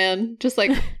Rain Man, just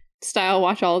like style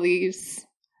watch all these.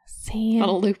 Same. On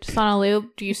a loop. Just on a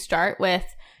loop. Do you start with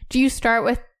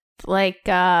like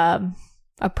a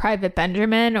Private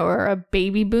Benjamin or a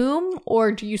Baby Boom,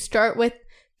 or do you start with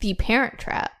The Parent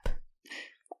Trap?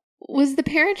 Was The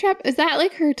Parent Trap, is that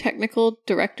like her technical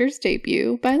director's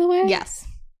debut, by the way? Yes.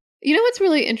 You know what's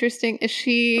really interesting is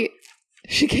she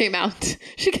came out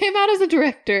as a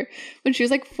director when she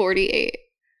was like 48,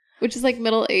 which is like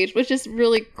middle age, which is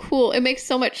really cool. It makes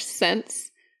so much sense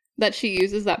that she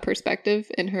uses that perspective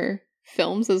in her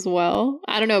films as well.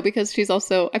 I don't know, because she's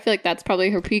also, I feel like that's probably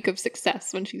her peak of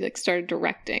success when she like started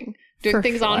directing, doing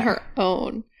things on her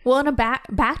own. Well, in a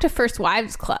back to First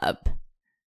Wives Club,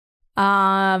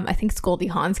 I think Goldie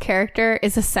Hawn's character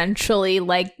is essentially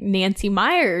like Nancy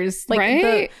Meyers, like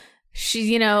right?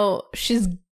 She's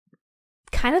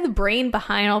kind of the brain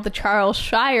behind all the Charles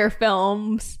Shire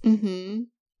films,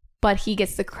 but he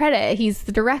gets the credit. He's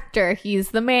the director.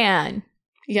 He's the man.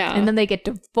 Yeah, and then they get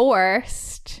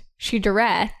divorced. She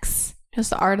directs.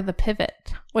 Just the art of the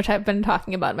pivot, which I've been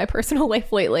talking about in my personal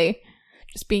life lately.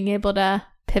 Just being able to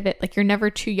pivot. Like, you're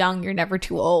never too young. You're never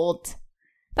too old.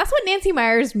 That's what Nancy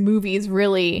Meyers movies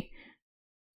really...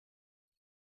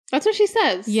 That's what she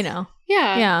says. You know.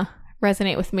 Yeah. Yeah.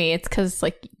 Resonate with me. It's because,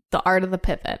 like, the art of the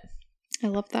pivot. I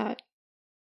love that.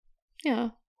 Yeah.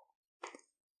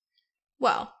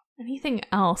 Well, anything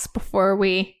else before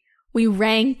we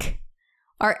rank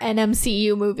our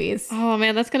NMCU movies? Oh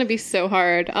man, that's gonna be so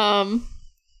hard. Not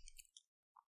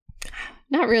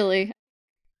really.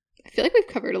 I feel like we've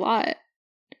covered a lot.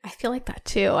 I feel like that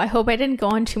too. I hope I didn't go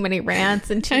on too many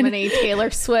rants and too many Taylor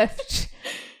Swift.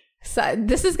 So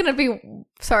this is gonna be,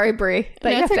 sorry Brie,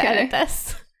 that you have to edit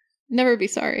this. Never be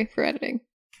sorry for editing.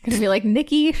 Gonna be like,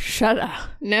 Nikki, shut up.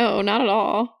 No, not at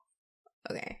all.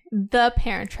 Okay. The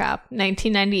Parent Trap,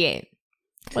 1998.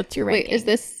 What's your ranking? Wait, is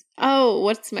this... Oh,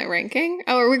 what's my ranking?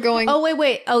 Oh, are we going... Oh,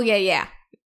 wait. Oh, yeah.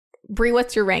 Brie,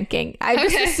 what's your ranking? I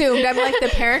just assumed. I'm like, The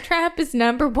Parent Trap is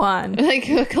number 1.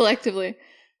 Like, collectively.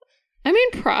 I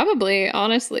mean, probably,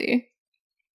 honestly.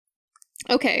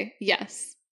 Okay,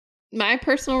 yes. My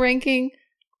personal ranking,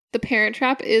 The Parent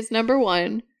Trap is number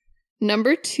 1.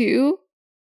 Number 2,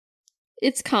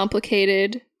 It's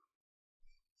Complicated.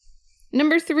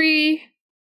 Number 3,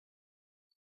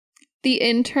 The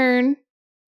Intern.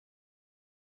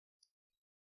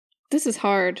 This is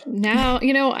hard. Now,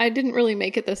 I didn't really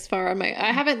make it this far on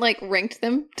I haven't ranked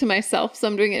them to myself, so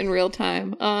I'm doing it in real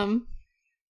time. Well,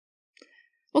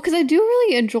 because I do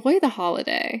really enjoy The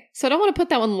Holiday, so I don't want to put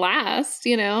that one last,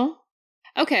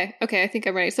 Okay, I think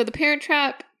I'm ready. So The Parent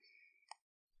Trap,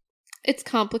 It's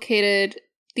Complicated,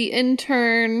 The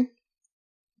Intern,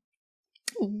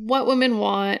 What Women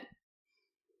Want,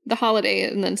 The Holiday,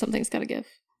 and then Something's Gotta Give.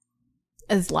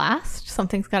 As last?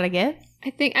 Something's Gotta Give?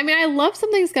 I love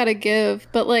Something's Gotta Give,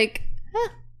 but I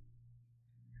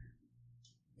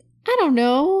don't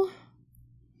know.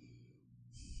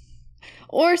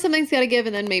 Or Something's Gotta Give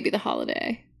and then maybe The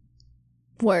Holiday.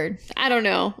 Word. I don't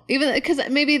know. Even because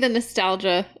maybe the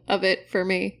nostalgia of it for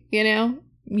me,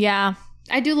 Yeah.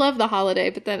 I do love The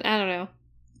Holiday, but then I don't know.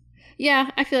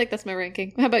 Yeah, I feel like that's my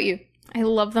ranking. How about you? I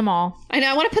love them all. I know.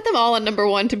 I want to put them all on number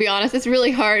 1, to be honest. It's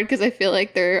really hard because I feel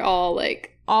like they're all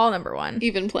all number 1.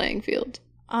 Even playing field.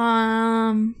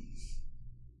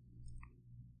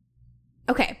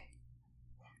 Okay.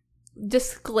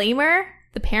 Disclaimer,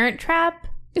 The Parent Trap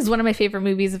is one of my favorite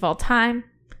movies of all time.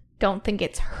 Don't think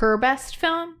it's her best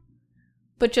film,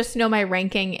 but just know my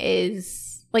ranking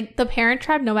is The Parent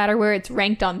Trap, no matter where it's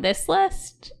ranked on this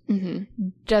list,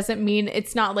 doesn't mean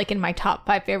it's not in my top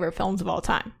 5 favorite films of all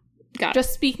time. Got it.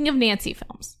 Just speaking of Nancy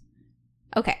films.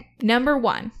 Okay, number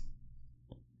 1.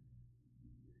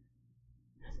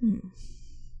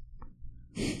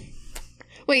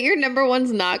 Wait, your number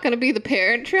 1's not going to be The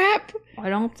Parent Trap? I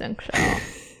don't think so.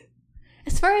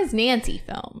 As far as Nancy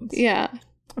films. Yeah.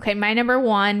 Okay, my number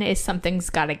 1 is Something's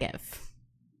Gotta Give.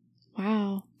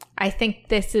 Wow. I think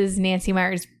this is Nancy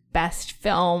Meyers' best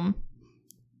film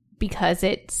because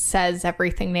it says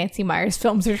everything Nancy Meyers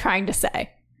films are trying to say.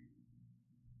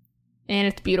 And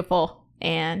it's beautiful.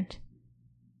 And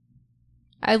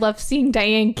I love seeing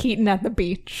Diane Keaton at the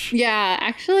beach. Yeah,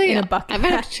 actually, in a bucket. I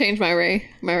might have to change my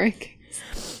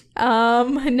rankings.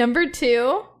 Number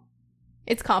 2,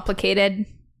 It's Complicated.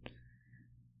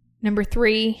 Number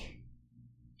 3,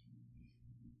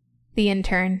 The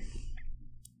Intern.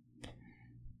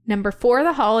 Number 4,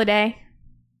 The Holiday.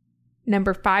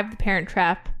 Number 5, The Parent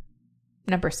Trap.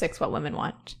 Number 6, What Women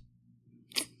Want.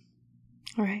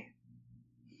 All right.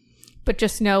 But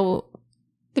just know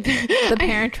The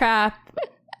Parent Trap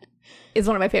is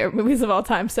one of my favorite movies of all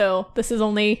time, so this is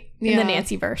only in the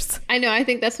Nancy verse. I know, I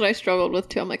think that's what I struggled with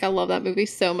too. I'm I love that movie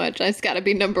so much. It's got to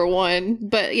be number 1.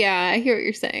 But yeah, I hear what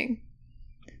you're saying.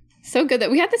 So good that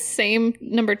we had the same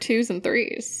number 2s and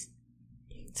 3s.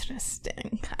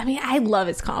 Interesting. I mean, I love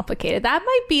It's Complicated. That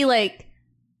might be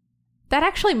that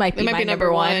actually might be my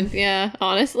number 1. Yeah,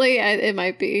 honestly, it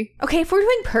might be. Okay, if we're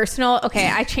doing personal, okay,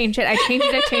 I change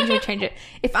it.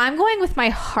 If I'm going with my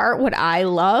heart, what I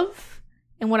love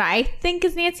and what I think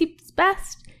is Nancy's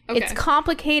best, It's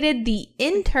Complicated, The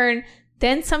Intern,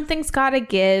 then Something's Gotta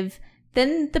Give,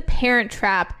 then The Parent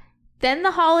Trap, then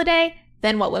The Holiday,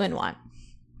 then What Women Want.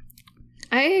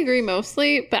 I agree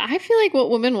mostly, but I feel like What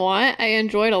Women Want, I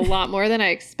enjoyed a lot more than I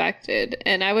expected,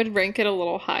 and I would rank it a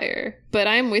little higher. But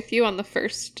I'm with you on the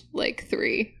first,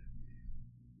 3.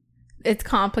 It's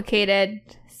Complicated,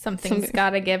 Something's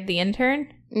Gotta Give, The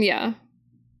Intern. Yeah.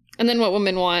 And then What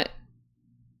Women Want.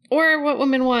 Or What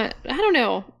Women Want, I don't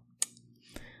know.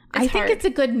 I think it's a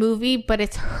good movie, but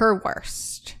it's her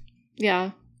worst.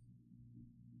 Yeah.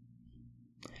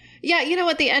 Yeah, you know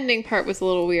what? The ending part was a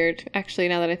little weird, actually,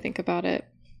 now that I think about it.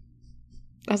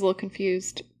 I was a little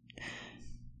confused.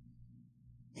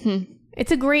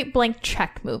 It's a great blank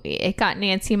check movie. It got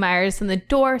Nancy Meyers in the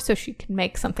door so she can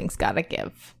make Something's Gotta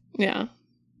Give. Yeah.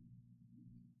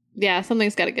 Yeah,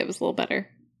 Something's Gotta Give is a little better.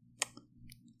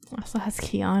 Also has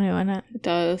Keanu in it. It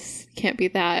does. Can't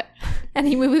beat that.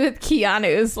 Any movie with Keanu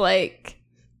is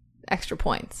extra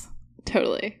points.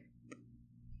 Totally.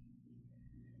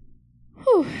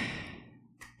 Whew.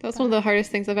 That was one of the hardest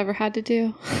things I've ever had to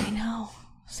do. I know.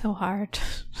 So hard.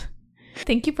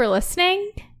 Thank you for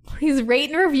listening. Please rate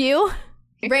and review.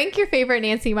 Rank your favorite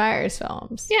Nancy Meyers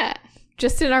films. Yeah.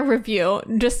 Just in our review.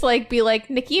 Just be like,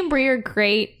 Nikki and Brie are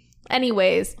great.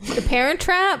 Anyways, The Parent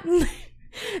Trap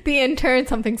The intern,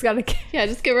 something's gotta give. Yeah,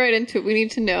 just get right into it. We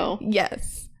need to know.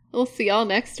 Yes. We'll see y'all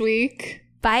next week.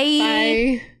 Bye.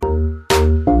 Bye.